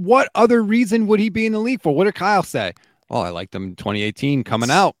on what other reason would he be in the league for? What did Kyle say? Well, I liked him in 2018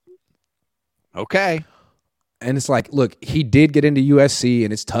 coming out. Okay. And it's like, look, he did get into USC,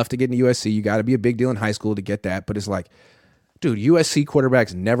 and it's tough to get into USC. You got to be a big deal in high school to get that. But it's like, dude, USC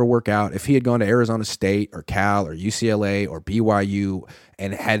quarterbacks never work out. If he had gone to Arizona State or Cal or UCLA or BYU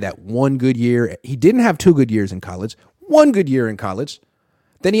and had that one good year, he didn't have 2 good years in college, 1 good year in college.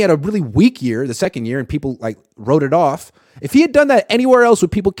 Then he had a really weak year, the second year, and people like wrote it off. If he had done that anywhere else,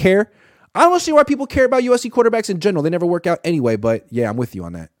 would people care? I don't see why people care about USC quarterbacks in general. They never work out anyway, but yeah, I'm with you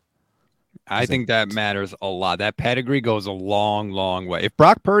on that. I think that matters a lot. That pedigree goes a long, long way. If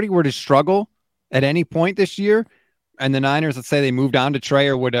Brock Purdy were to struggle at any point this year, and the Niners, let's say they moved on to Trey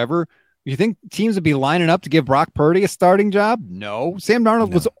or whatever, you think teams would be lining up to give Brock Purdy a starting job? No. Sam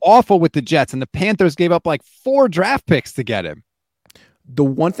Darnold was awful with the Jets, and the Panthers gave up like 4 draft picks to get him. The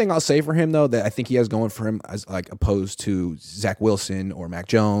one thing I'll say for him, though, that I think he has going for him, as like opposed to Zach Wilson or Mac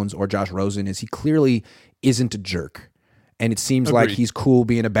Jones or Josh Rosen, is he clearly isn't a jerk. And it seems Agreed. like he's cool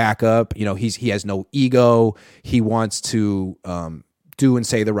being a backup. He has no ego. He wants to do and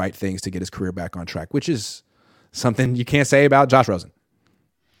say the right things to get his career back on track, which is something you can't say about Josh Rosen.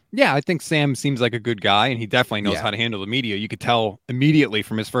 Yeah, I think Sam seems like a good guy, and he definitely knows how to handle the media. You could tell immediately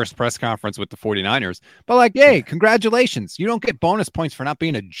from his first press conference with the 49ers. But like, hey, congratulations. You don't get bonus points for not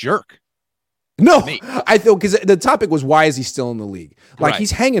being a jerk. No, I thought because the topic was why is he still in the league? Like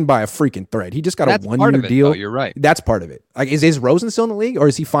he's hanging by a freaking thread. He just got a 1-year deal. Though, you're right. That's part of it. Like, is Rosen still in the league, or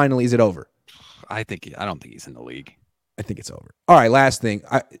is he finally? Is it over? I don't think he's in the league. I think it's over. All right, last thing.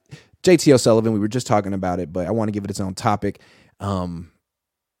 JT O'Sullivan. We were just talking about it, but I want to give it its own topic.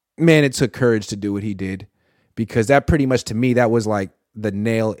 Man, it took courage to do what he did, because that pretty much, to me, that was like the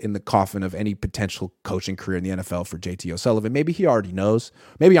nail in the coffin of any potential coaching career in the NFL for JT O'Sullivan. Maybe he already knows.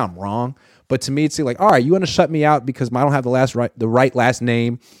 Maybe I'm wrong. But to me, it's like, all right, you want to shut me out because I don't have the right last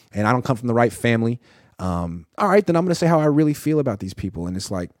name and I don't come from the right family. All right, then I'm going to say how I really feel about these people. And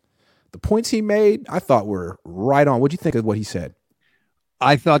it's like the points he made, I thought were right on. What'd you think of what he said?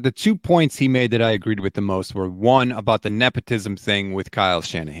 I thought the 2 points he made that I agreed with the most were, one, about the nepotism thing with Kyle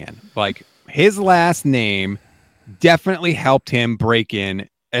Shanahan. Like, his last name definitely helped him break in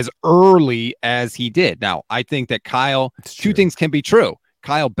as early as he did. Now, I think that Kyle, two things can be true.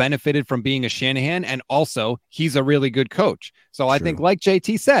 Kyle benefited from being a Shanahan, and also he's a really good coach. So I think, like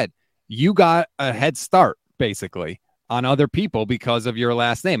JT said, you got a head start, basically, on other people because of your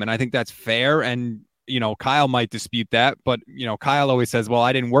last name. And I think that's fair. And Kyle might dispute that, but, Kyle always says, well,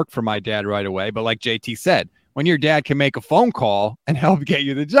 I didn't work for my dad right away. But like JT said, when your dad can make a phone call and help get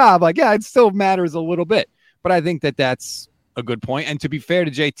you the job, like, yeah, it still matters a little bit. But I think that that's a good point. And to be fair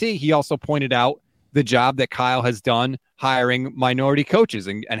to JT, he also pointed out the job that Kyle has done hiring minority coaches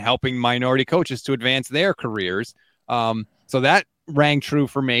and helping minority coaches to advance their careers. So that rang true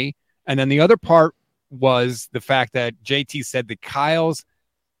for me. And then the other part was the fact that JT said that Kyle's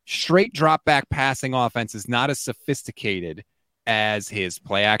straight drop back passing offense is not as sophisticated as his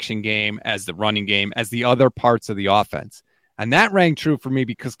play action game, as the running game, as the other parts of the offense. And that rang true for me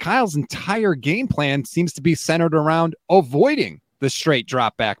because Kyle's entire game plan seems to be centered around avoiding the straight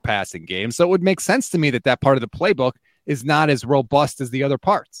drop back passing game. So it would make sense to me that part of the playbook is not as robust as the other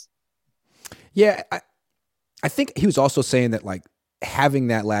parts. Yeah. I think he was also saying that, like, having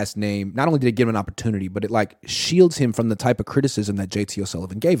that last name, not only did it give him an opportunity, but it like shields him from the type of criticism that JT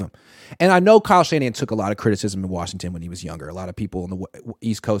O'Sullivan gave him. And I know Kyle Shanahan took a lot of criticism in Washington when he was younger. A lot of people on the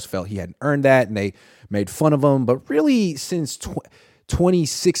East Coast felt he hadn't earned that and they made fun of him. But really, since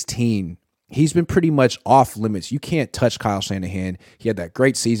 2016, he's been pretty much off limits. You can't touch Kyle Shanahan. He had that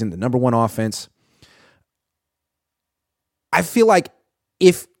great season, the number one offense. I feel like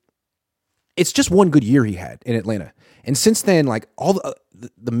if it's just one good year he had in Atlanta. And since then, like, all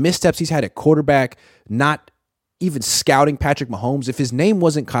the missteps he's had at quarterback, not even scouting Patrick Mahomes, if his name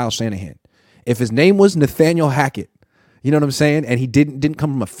wasn't Kyle Shanahan, if his name was Nathaniel Hackett, you know what I'm saying? And he didn't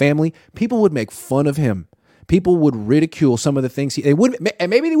come from a family, people would make fun of him. People would ridicule some of the things and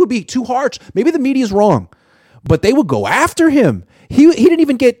maybe they would be too harsh. Maybe the media's wrong, but they would go after him. He didn't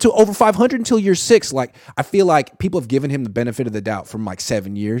even get to over 500 until year 6. Like, I feel like people have given him the benefit of the doubt from like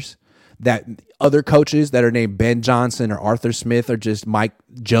 7 years. That other coaches that are named Ben Johnson or Arthur Smith or just Mike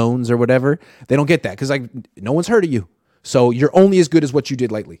Jones or whatever, they don't get that because, like, no one's heard of you. So you're only as good as what you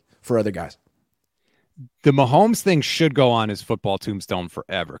did lately for other guys. The Mahomes thing should go on his football tombstone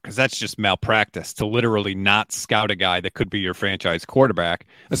forever because that's just malpractice to literally not scout a guy that could be your franchise quarterback,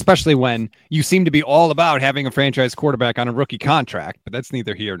 especially when you seem to be all about having a franchise quarterback on a rookie contract, but that's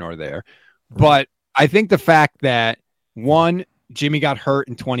neither here nor there. Right. But I think the fact that, one, Jimmy got hurt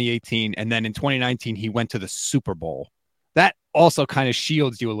in 2018, and then in 2019, he went to the Super Bowl. That also kind of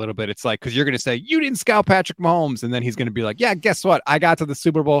shields you a little bit. It's like, because you're going to say, you didn't scout Patrick Mahomes, and then he's going to be like, yeah, guess what? I got to the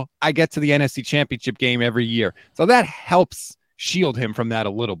Super Bowl. I get to the NFC Championship game every year. So that helps shield him from that a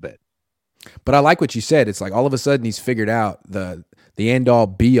little bit. But I like what you said. It's like all of a sudden he's figured out the end-all,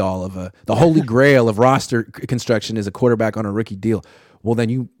 be-all of the holy grail of roster construction is a quarterback on a rookie deal. Well, then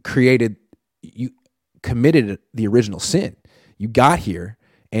you committed the original sin. You got here,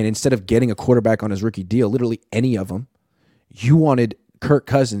 and instead of getting a quarterback on his rookie deal, literally any of them, you wanted Kirk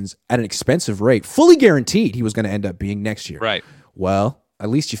Cousins at an expensive rate, fully guaranteed he was going to end up being next year. Right. Well, at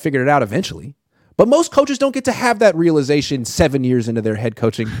least you figured it out eventually. But most coaches don't get to have that realization 7 years into their head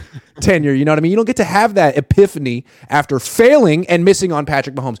coaching tenure. You know what I mean? You don't get to have that epiphany after failing and missing on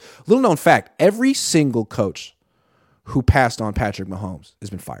Patrick Mahomes. Little known fact, every single coach who passed on Patrick Mahomes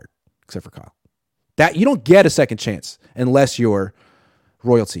has been fired, except for Kyle. That you don't get a second chance unless you're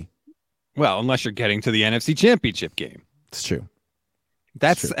royalty. Well, unless you're getting to the NFC Championship game. It's true.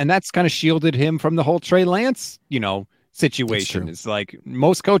 That's kind of shielded him from the whole Trey Lance, situation. It's like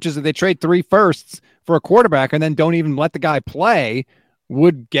most coaches, if they trade 3 firsts for a quarterback and then don't even let the guy play,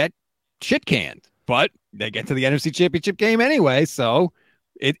 would get shit canned. But they get to the NFC Championship game anyway, so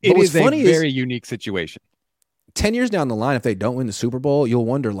It is a very unique situation. 10 years down the line, if they don't win the Super Bowl, you'll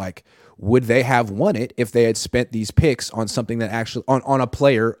wonder, like, would they have won it if they had spent these picks on something that actually, on a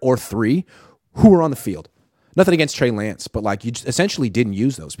player or three who were on the field? Nothing against Trey Lance, but like you essentially didn't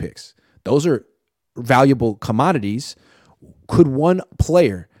use those picks. Those are valuable commodities. Could one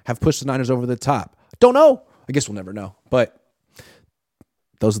player have pushed the Niners over the top? Don't know. I guess we'll never know. But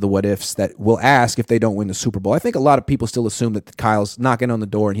those are the what ifs that we'll ask if they don't win the Super Bowl. I think a lot of people still assume that Kyle's knocking on the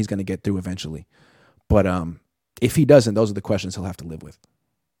door and he's going to get through eventually. But if he doesn't, those are the questions he'll have to live with.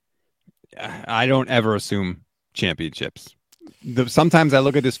 I don't ever assume championships. Sometimes I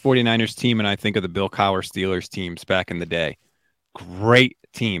look at this 49ers team and I think of the Bill Cowher Steelers teams back in the day. Great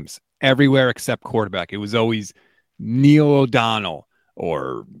teams everywhere except quarterback. It was always Neil O'Donnell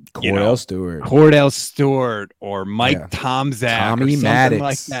or Cordell Stewart or Mike Tomczak Tommy or something Maddox.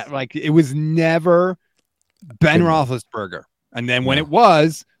 like that. Like it was never Ben Roethlisberger. And then when it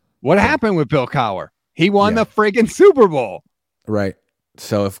was, what happened with Bill Cowher? He won the friggin' Super Bowl. Right.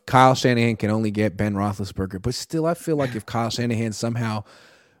 So if Kyle Shanahan can only get Ben Roethlisberger, but still I feel like if Kyle Shanahan somehow,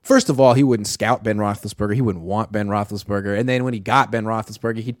 first of all, he wouldn't scout Ben Roethlisberger. He wouldn't want Ben Roethlisberger. And then when he got Ben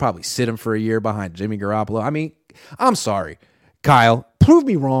Roethlisberger, he'd probably sit him for a year behind Jimmy Garoppolo. I mean, I'm sorry, Kyle, prove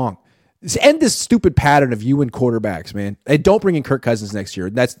me wrong. End this stupid pattern of you and quarterbacks, man. And don't bring in Kirk Cousins next year.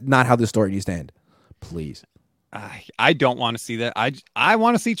 That's not how this story needs to end. Please. I don't want to see that. I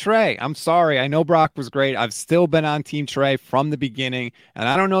want to see Trey. I'm sorry. I know Brock was great. I've still been on Team Trey from the beginning, and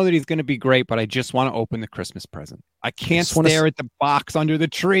I don't know that he's going to be great, but I just want to open the Christmas present. I can't stare at the box under the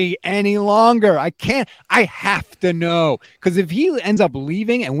tree any longer. I can't. I have to know, because if he ends up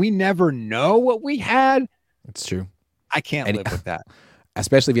leaving and we never know what we had, it's true. I can't live with that.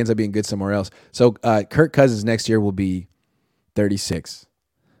 Especially if he ends up being good somewhere else. So Kirk Cousins next year will be 36.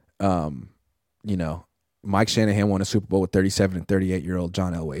 Mike Shanahan won a Super Bowl with 37 and 38-year-old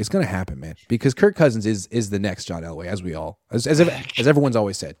John Elway. It's going to happen, man, because Kirk Cousins is the next John Elway, as everyone's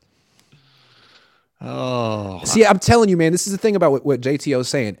always said. Oh, see, I'm telling you, man, this is the thing about what JTO is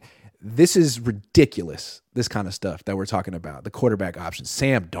saying. This is ridiculous, this kind of stuff that we're talking about, the quarterback options,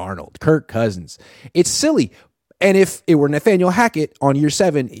 Sam Darnold, Kirk Cousins. It's silly. And if it were Nathaniel Hackett on year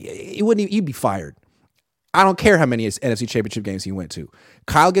 7, he'd be fired. I don't care how many NFC Championship games he went to.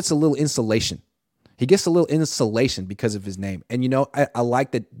 Kyle gets a little insulation. He gets a little insulation because of his name. And, I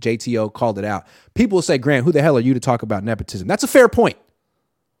like that JTO called it out. People will say, Grant, who the hell are you to talk about nepotism? That's a fair point.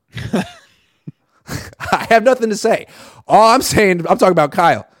 I have nothing to say. All I'm saying, I'm talking about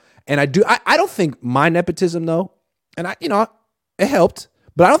Kyle. And I don't think my nepotism, though, and it helped,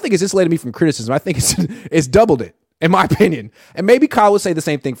 but I don't think it's insulated me from criticism. I think it's doubled it, in my opinion. And maybe Kyle would say the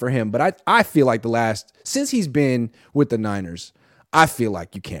same thing for him, but I feel like since he's been with the Niners, I feel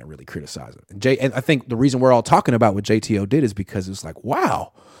like you can't really criticize him. And I think the reason we're all talking about what JTO did is because it was like,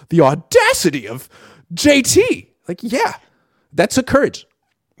 wow, the audacity of JT. Like, yeah, that took courage.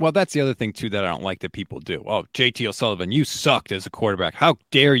 Well, that's the other thing, too, that I don't like that people do. Oh, JT O'Sullivan, you sucked as a quarterback. How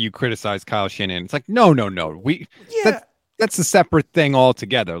dare you criticize Kyle Shanahan? It's like, no. That's a separate thing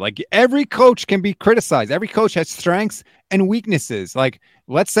altogether. Like, every coach can be criticized. Every coach has strengths and weaknesses. Like,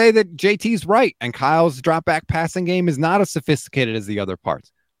 let's say that JT's right and Kyle's drop back passing game is not as sophisticated as the other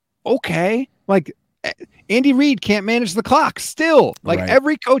parts. Okay. Like, Andy Reid can't manage the clock still. Like, right.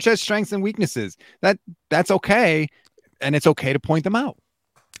 Every coach has strengths and weaknesses. That's okay. And it's okay to point them out.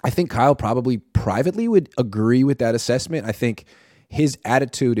 I think Kyle probably privately would agree with that assessment. I think his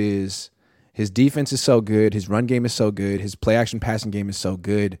attitude is his defense is so good, his run game is so good, his play action passing game is so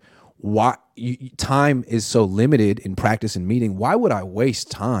good. Time is so limited in practice and meeting. Why would I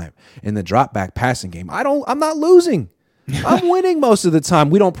waste time in the drop back passing game? I'm not losing. I'm winning most of the time.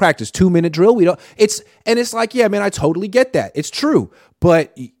 We don't practice 2-minute drill. It's like, yeah, man, I totally get that. It's true.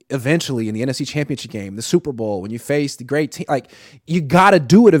 But eventually in the NFC Championship game, the Super Bowl, when you face the great team, like, you got to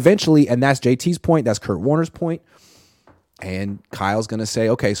do it eventually. And that's JT's point. That's Kurt Warner's point. And Kyle's going to say,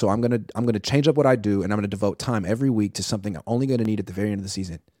 okay, so I'm going to change up what I do, and I'm going to devote time every week to something I'm only going to need at the very end of the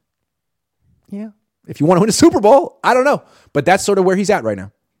season. Yeah. If you want to win a Super Bowl, I don't know. But that's sort of where he's at right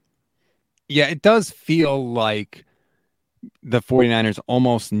now. Yeah, it does feel like the 49ers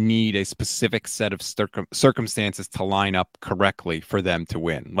almost need a specific set of circumstances to line up correctly for them to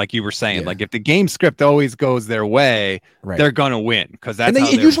win. Like you were saying, like if the game script always goes their way, they're going to win. Because that's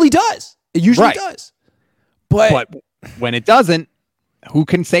it usually does. It usually does. But when it doesn't, who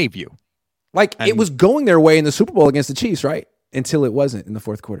can save you? It was going their way in the Super Bowl against the Chiefs, right? Until it wasn't in the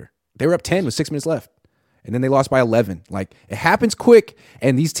fourth quarter. They were up 10 with 6 minutes left. And then they lost by 11. Like, it happens quick.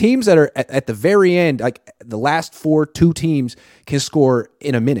 And these teams that are at the very end, like the last 2 teams can score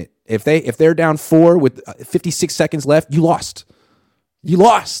in a minute. If they're down 4 with 56 seconds left, you lost. You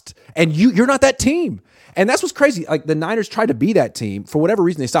lost, and you're not that team. And that's what's crazy. Like the Niners tried to be that team. For whatever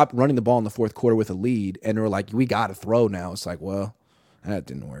reason, they stopped running the ball in the fourth quarter with a lead, and they were like, we got to throw now. It's like, well, that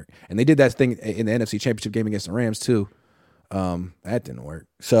didn't work. And they did that thing in the NFC Championship game against the Rams too. That didn't work.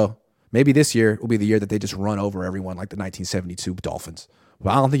 So maybe this year will be the year that they just run over everyone like the 1972 Dolphins.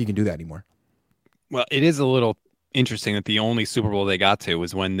 But I don't think you can do that anymore. Well, it is a little interesting that the only Super Bowl they got to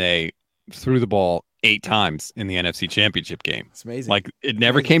was when they threw the ball 8 times in the NFC Championship game. It's amazing. Like it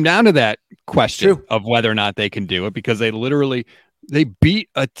never came down to that question of whether or not they can do it, because they beat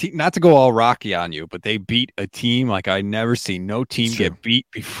a team, not to go all Rocky on you, but they beat a team like I never seen no team get beat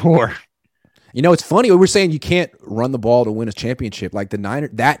before. You know, it's funny. We're saying you can't run the ball to win a championship. Like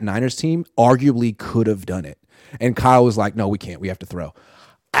that Niners team arguably could have done it. And Kyle was like, no, we can't. We have to throw.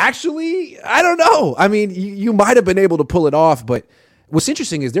 Actually, I don't know. I mean, you might have been able to pull it off, but what's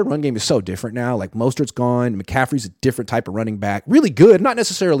interesting is their run game is so different now. Like Mostert's gone. McCaffrey's a different type of running back. Really good. Not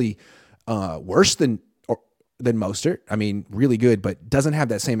necessarily worse than Mostert. I mean, really good, but doesn't have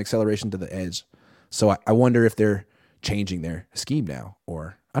that same acceleration to the edge. So I wonder if they're changing their scheme now,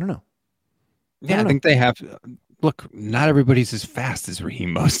 or I don't know. I think they have. Look, not everybody's as fast as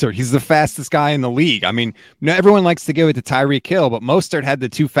Raheem Mostert. He's the fastest guy in the league. I mean, everyone likes to give it to Tyreek Hill, but Mostert had the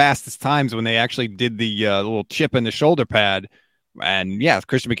 2 fastest times when they actually did the little chip in the shoulder pad. And yeah,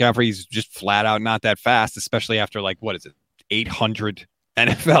 Christian McCaffrey's just flat out not that fast, especially after 800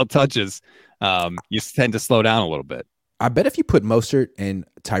 NFL touches. You tend to slow down a little bit. I bet if you put Mostert and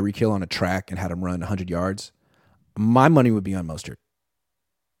Tyreek Hill on a track and had him run 100 yards, my money would be on Mostert.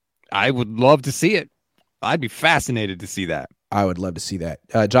 I would love to see it. I'd be fascinated to see that. I would love to see that.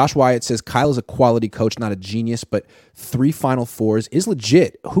 Josh Wyatt says, Kyle is a quality coach, not a genius, but 3 Final Fours is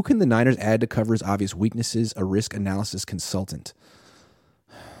legit. Who can the Niners add to cover his obvious weaknesses? A risk analysis consultant.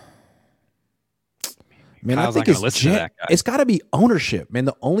 Man, Kyle's I think it's got to be ownership. Man,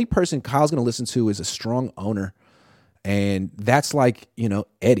 the only person Kyle's going to listen to is a strong owner. And that's like,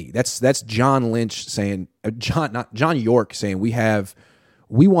 Eddie. That's John Lynch saying, John York saying,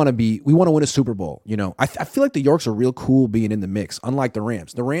 we want to win a Super Bowl. I feel like the Yorks are real cool being in the mix, unlike the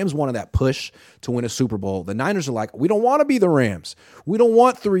Rams. The Rams wanted that push to win a Super Bowl. The Niners are like, we don't want to be the Rams. We don't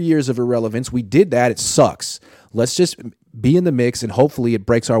want 3 years of irrelevance. We did that. It sucks. Let's just be in the mix, and hopefully it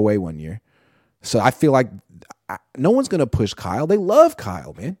breaks our way one year. So I feel like no one's going to push Kyle. They love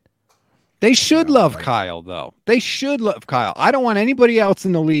Kyle, man. They should love Kyle, though. They should love Kyle. I don't want anybody else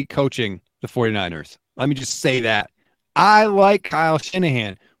in the league coaching the 49ers. Let me just say that. I like Kyle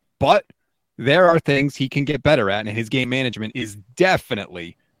Shanahan, but there are things he can get better at, and his game management is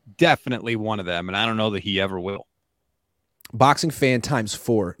definitely one of them, and I don't know that he ever will. Boxing fan times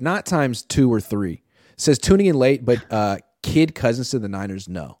 4, not times 2 or 3. Says tuning in late, but Kid Cousins to the Niners,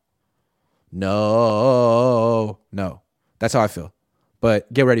 no. That's how I feel.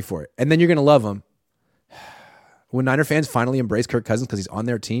 But get ready for it. And then you're going to love him. When Niner fans finally embrace Kirk Cousins because he's on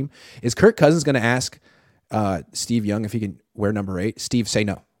their team, is Kirk Cousins going to ask Steve Young if he can wear number 8? Steve, say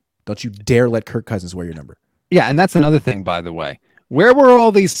no. Don't you dare let Kirk Cousins wear your number. Yeah, and that's another thing, by the way. Where were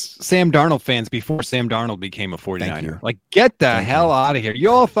all these Sam Darnold fans before Sam Darnold became a 49er? Like, get the hell out of here.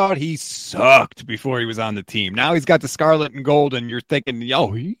 You all thought he sucked before he was on the team. Now he's got the scarlet and gold, and you're thinking, he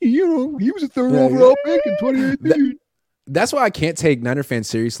was a third overall pick in 2018. That's why I can't take Niner fans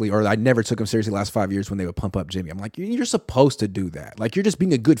seriously, or I never took them seriously the last 5 years when they would pump up Jimmy. I'm like, you're supposed to do that. Like, you're just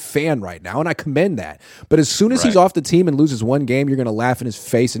being a good fan right now, and I commend that. But as soon as he's off the team and loses one game, you're going to laugh in his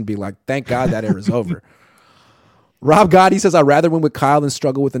face and be like, thank God that era's over. Rob Gotti says, I'd rather win with Kyle than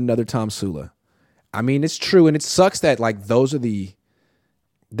struggle with another Tom Sula. I mean, it's true, and it sucks that, those are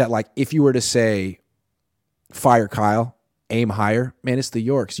if you were to say, fire Kyle, aim higher, man, it's the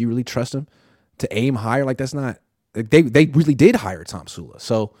Yorks. You really trust them to aim higher? That's not... They really did hire Tom Sula,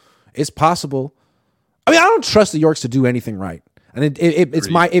 so it's possible. I mean, I don't trust the Yorks to do anything right, and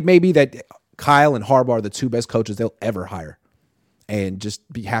it may be that Kyle and Harbaugh are the 2 best coaches they'll ever hire, and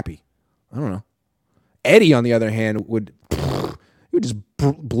just be happy. I don't know. Eddie, on the other hand, would just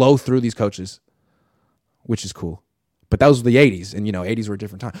blow through these coaches, which is cool. But that was the 80s, and 80s were a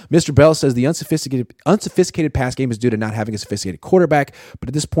different time. Mr. Bell says the unsophisticated pass game is due to not having a sophisticated quarterback, but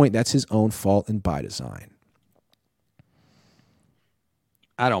at this point, that's his own fault and by design.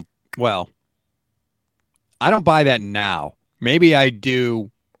 I don't buy that now. Maybe I do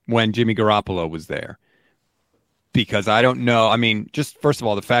when Jimmy Garoppolo was there, because I don't know. I mean, just first of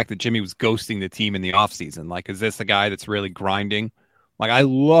all, the fact that Jimmy was ghosting the team in the offseason, is this a guy that's really grinding? I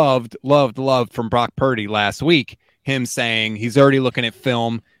loved from Brock Purdy last week, him saying he's already looking at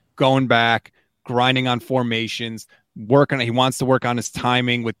film, going back, grinding on formations, he wants to work on his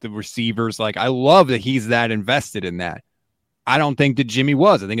timing with the receivers. I love that he's that invested in that. I don't think that Jimmy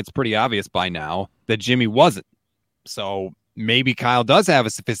was. I think it's pretty obvious by now that Jimmy wasn't. So maybe Kyle does have a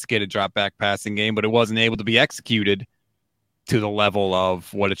sophisticated drop back passing game, but it wasn't able to be executed to the level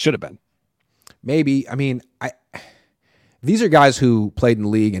of what it should have been. Maybe. I mean, these are guys who played in the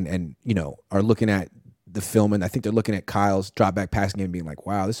league and are looking at the film, and I think they're looking at Kyle's drop back passing game and being like,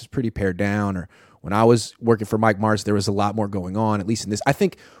 wow, this is pretty pared down. Or when I was working for Mike Martz, there was a lot more going on, at least in this. I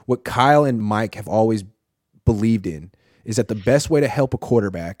think what Kyle and Mike have always believed in is that the best way to help a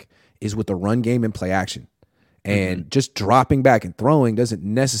quarterback is with the run game and play action. And just dropping back and throwing doesn't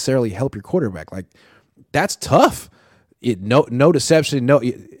necessarily help your quarterback. Like, that's tough. No deception, no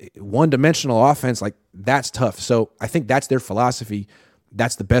one-dimensional offense. Like, that's tough. So I think that's their philosophy.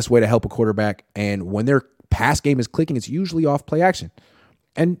 That's the best way to help a quarterback. And when their pass game is clicking, it's usually off play action.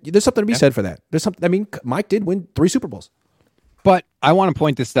 And there's something to be said for that. There's something. I mean, Mike did win 3 Super Bowls. But I want to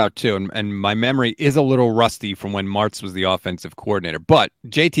point this out too, and my memory is a little rusty from when Martz was the offensive coordinator. But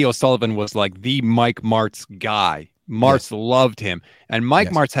JT O'Sullivan was like the Mike Martz guy. Martz loved him, and Mike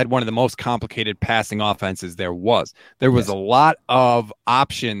Martz had one of the most complicated passing offenses there was. There was a lot of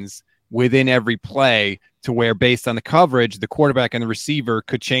options within every play to where, based on the coverage, the quarterback and the receiver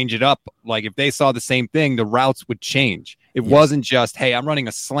could change it up. Like if they saw the same thing, the routes would change. It wasn't just, hey, I'm running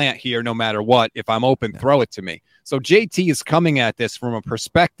a slant here no matter what. If I'm open, throw it to me. So JT is coming at this from a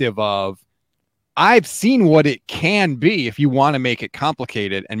perspective of, I've seen what it can be if you want to make it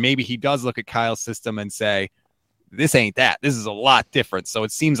complicated. And maybe he does look at Kyle's system and say, this ain't that. This is a lot different. So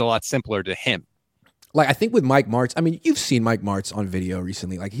it seems a lot simpler to him. Like, I think with Mike Martz, I mean, you've seen Mike Martz on video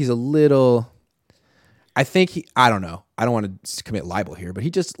recently. Like, he's a little, I don't know. I don't want to commit libel here, but he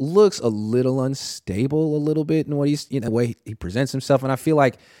just looks a little unstable a little bit in what he's, the way he presents himself. And I feel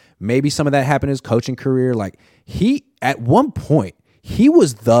like maybe some of that happened in his coaching career. Like, at one point, he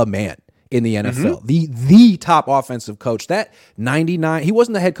was the man in the NFL, the top offensive coach. That 99, he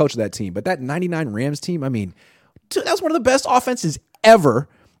wasn't the head coach of that team, but that 99 Rams team, I mean, dude, that was one of the best offenses ever.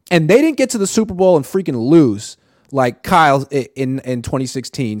 And they didn't get to the Super Bowl and freaking lose like Kyle in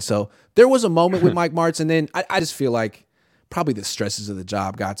 2016. So there was a moment with Mike Martz, and then I just feel like probably the stresses of the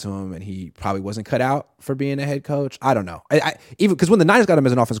job got to him, and he probably wasn't cut out for being a head coach. I don't know. Even because when the Niners got him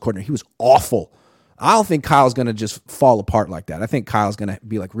as an offensive coordinator, he was awful. I don't think Kyle's going to just fall apart like that. I think Kyle's going to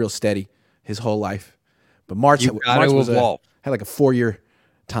be like real steady his whole life. But Martz had like a 4-year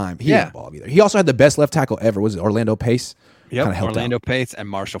time. He didn't evolve either. He also had the best left tackle ever. Was it Orlando Pace? Yep, Orlando Pace and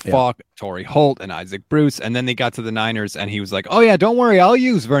Marshall Faulk, Torrey Holt, and Isaac Bruce. And then they got to the Niners, and he was like, oh, yeah, don't worry. I'll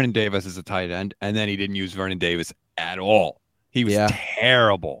use Vernon Davis as a tight end. And then he didn't use Vernon Davis at all. He was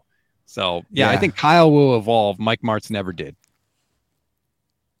terrible. So, I think Kyle will evolve. Mike Martz never did.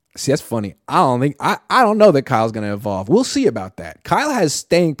 See, that's funny. I don't know that Kyle's going to evolve. We'll see about that. Kyle has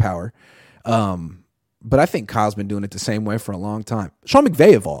staying power, but I think Kyle's been doing it the same way for a long time. Sean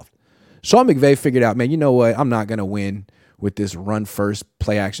McVay evolved. Sean McVay figured out, man, you know what? I'm not going to win with this run first,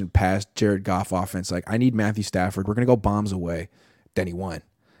 play action pass, Jared Goff offense. Like, I need Matthew Stafford. We're going to go bombs away. Then he won.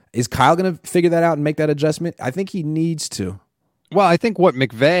 Is Kyle going to figure that out and make that adjustment? I think he needs to. Well, I think what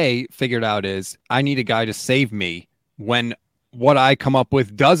McVay figured out is I need a guy to save me when what I come up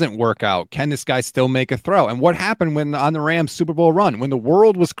with doesn't work out. Can this guy still make a throw? And what happened when on the Rams Super Bowl run, when the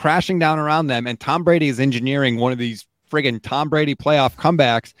world was crashing down around them and Tom Brady is engineering one of these friggin' Tom Brady playoff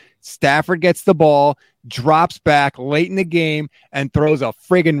comebacks, Stafford gets the ball, drops back late in the game, and throws a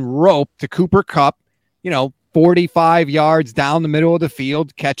friggin' rope to Cooper Kupp, 45 yards down the middle of the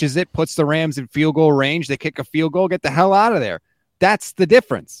field, catches it, puts the Rams in field goal range. They kick a field goal, get the hell out of there. That's the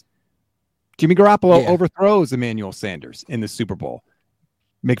difference. Jimmy Garoppolo overthrows Emmanuel Sanders in the Super Bowl.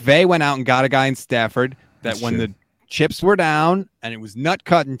 McVay went out and got a guy in Stafford that when the chips were down and it was nut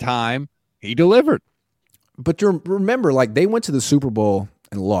cutting time, he delivered. But you remember, like, they went to the Super Bowl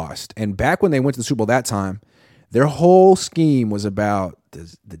and lost. And back when they went to the Super Bowl that time, their whole scheme was about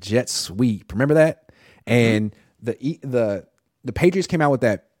the jet sweep. Remember that? And the Patriots came out with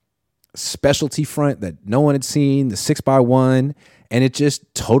that specialty front that no one had seen, the 6x1, and it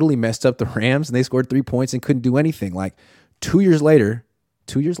just totally messed up the Rams, and they scored 3 points and couldn't do anything. Like 3 years later,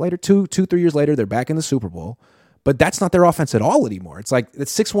 they're back in the Super Bowl. But that's not their offense at all anymore. It's like the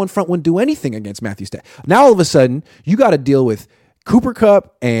 6-1 front wouldn't do anything against Matthew Stafford. Now all of a sudden, you got to deal with Cooper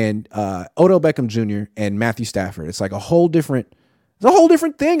Kupp and Odell Beckham Jr. and Matthew Stafford. It's like a whole different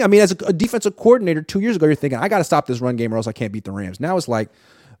thing. I mean, as a defensive coordinator 2 years ago, you're thinking, I got to stop this run game or else I can't beat the Rams. Now it's like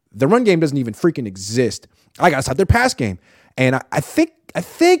the run game doesn't even freaking exist. I got to stop their pass game. And I think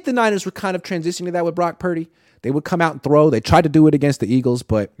the Niners were kind of transitioning to that with Brock Purdy. They would come out and throw. They tried to do it against the Eagles,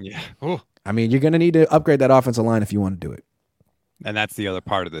 but I mean, you're going to need to upgrade that offensive line if you want to do it. And that's the other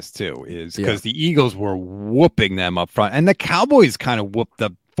part of this too, is because the Eagles were whooping them up front, and the Cowboys kind of whooped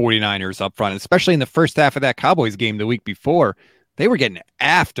the 49ers up front, especially in the first half of that Cowboys game the week before. They were getting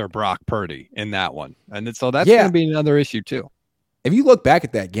after Brock Purdy in that one. And so that's going to be another issue too. If you look back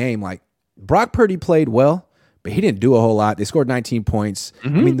at that game, like Brock Purdy played well, but he didn't do a whole lot. They scored 19 points. I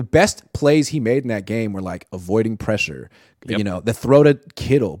mean, the best plays he made in that game were like avoiding pressure, the throw to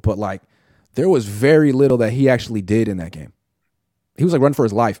Kittle, but like there was very little that he actually did in that game. He was like running for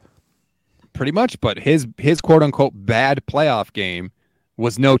his life. Pretty much, but his quote unquote bad playoff game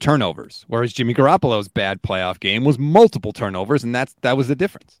was no turnovers, whereas Jimmy Garoppolo's bad playoff game was multiple turnovers, and that was the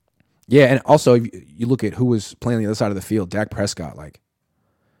difference. Yeah, and also you look at who was playing on the other side of the field, Dak Prescott, like,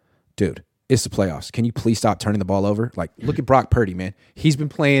 dude, it's the playoffs. Can you please stop turning the ball over? Like, look at Brock Purdy, man. He's been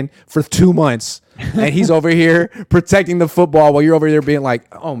playing for 2 months, and he's over here protecting the football while you're over there being like,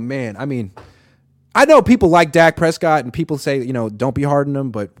 oh, man, I mean, I know people like Dak Prescott, and people say, don't be hard on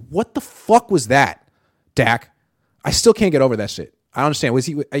him, but what the fuck was that, Dak? I still can't get over that shit. I don't understand.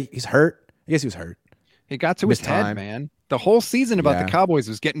 He's hurt? I guess he was hurt. He got to his head, man. The whole season about the Cowboys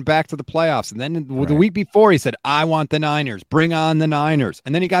was getting back to the playoffs. And then the week before, he said, I want the Niners. Bring on the Niners.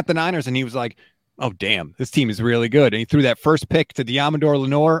 And then he got the Niners, and he was like, oh, damn, this team is really good. And he threw that first pick to Diamador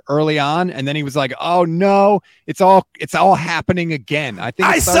Lenore early on. And then he was like, oh, no, it's all happening again. I think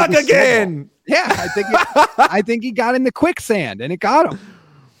I suck again. Yeah, I think he got in the quicksand, and it got him.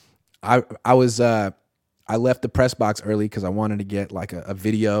 I left the press box early because I wanted to get like a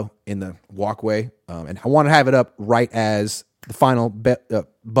video in the walkway, and I want to have it up right as the final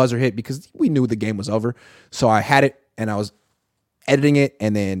buzzer hit because we knew the game was over. So I had it, and I was editing it,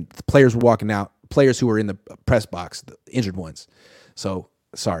 and then the players were walking out, players who were in the press box, the injured ones. So,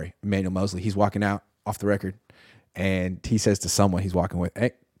 sorry, Emmanuel Mosley, he's walking out off the record, and he says to someone he's walking with,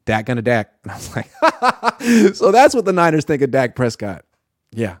 hey, Dak gonna Dak. And I was like, so that's what the Niners think of Dak Prescott.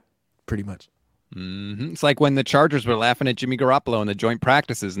 Yeah, pretty much. Mm-hmm. It's like when the Chargers were laughing at Jimmy Garoppolo in the joint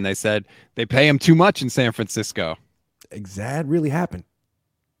practices, and they said they pay him too much in San Francisco. That really happened.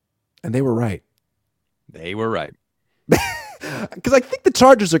 And they were right. They were right. Because I think the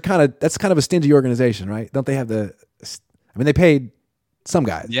Chargers are that's kind of a stingy organization, right? Don't they have they paid some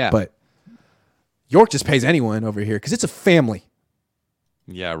guys. Yeah. But York just pays anyone over here because it's a family.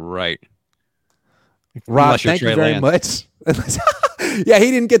 Yeah, right. Rob, thank you very much. Yeah,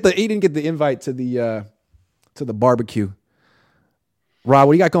 he didn't get the invite to the barbecue. Rob,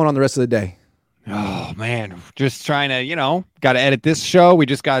 what do you got going on the rest of the day? Oh man, just trying to, got to edit this show. We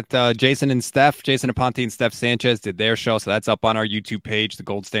just got Jason Aponte and Steph Sanchez did their show, so that's up on our YouTube page, the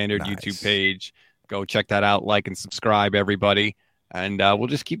Gold Standard YouTube page. Go check that out, like and subscribe, everybody. And we'll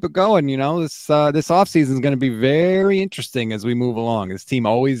just keep it going. This offseason is going to be very interesting as we move along. This team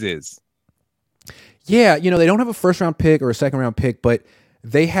always is. Yeah, they don't have a first-round pick or a second-round pick, but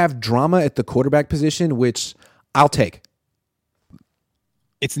they have drama at the quarterback position, which I'll take.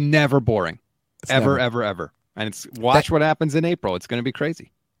 It's never boring. Ever. And watch what happens in April. It's going to be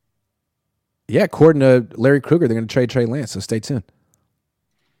crazy. Yeah, according to Larry Krueger, they're going to trade Trey Lance, so stay tuned.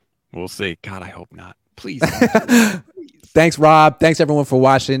 We'll see. God, I hope not. Please. Thanks, Rob. Thanks, everyone, for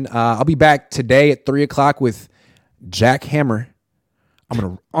watching. I'll be back today at 3 o'clock with Jack Hammer.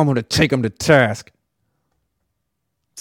 I'm gonna take him to task.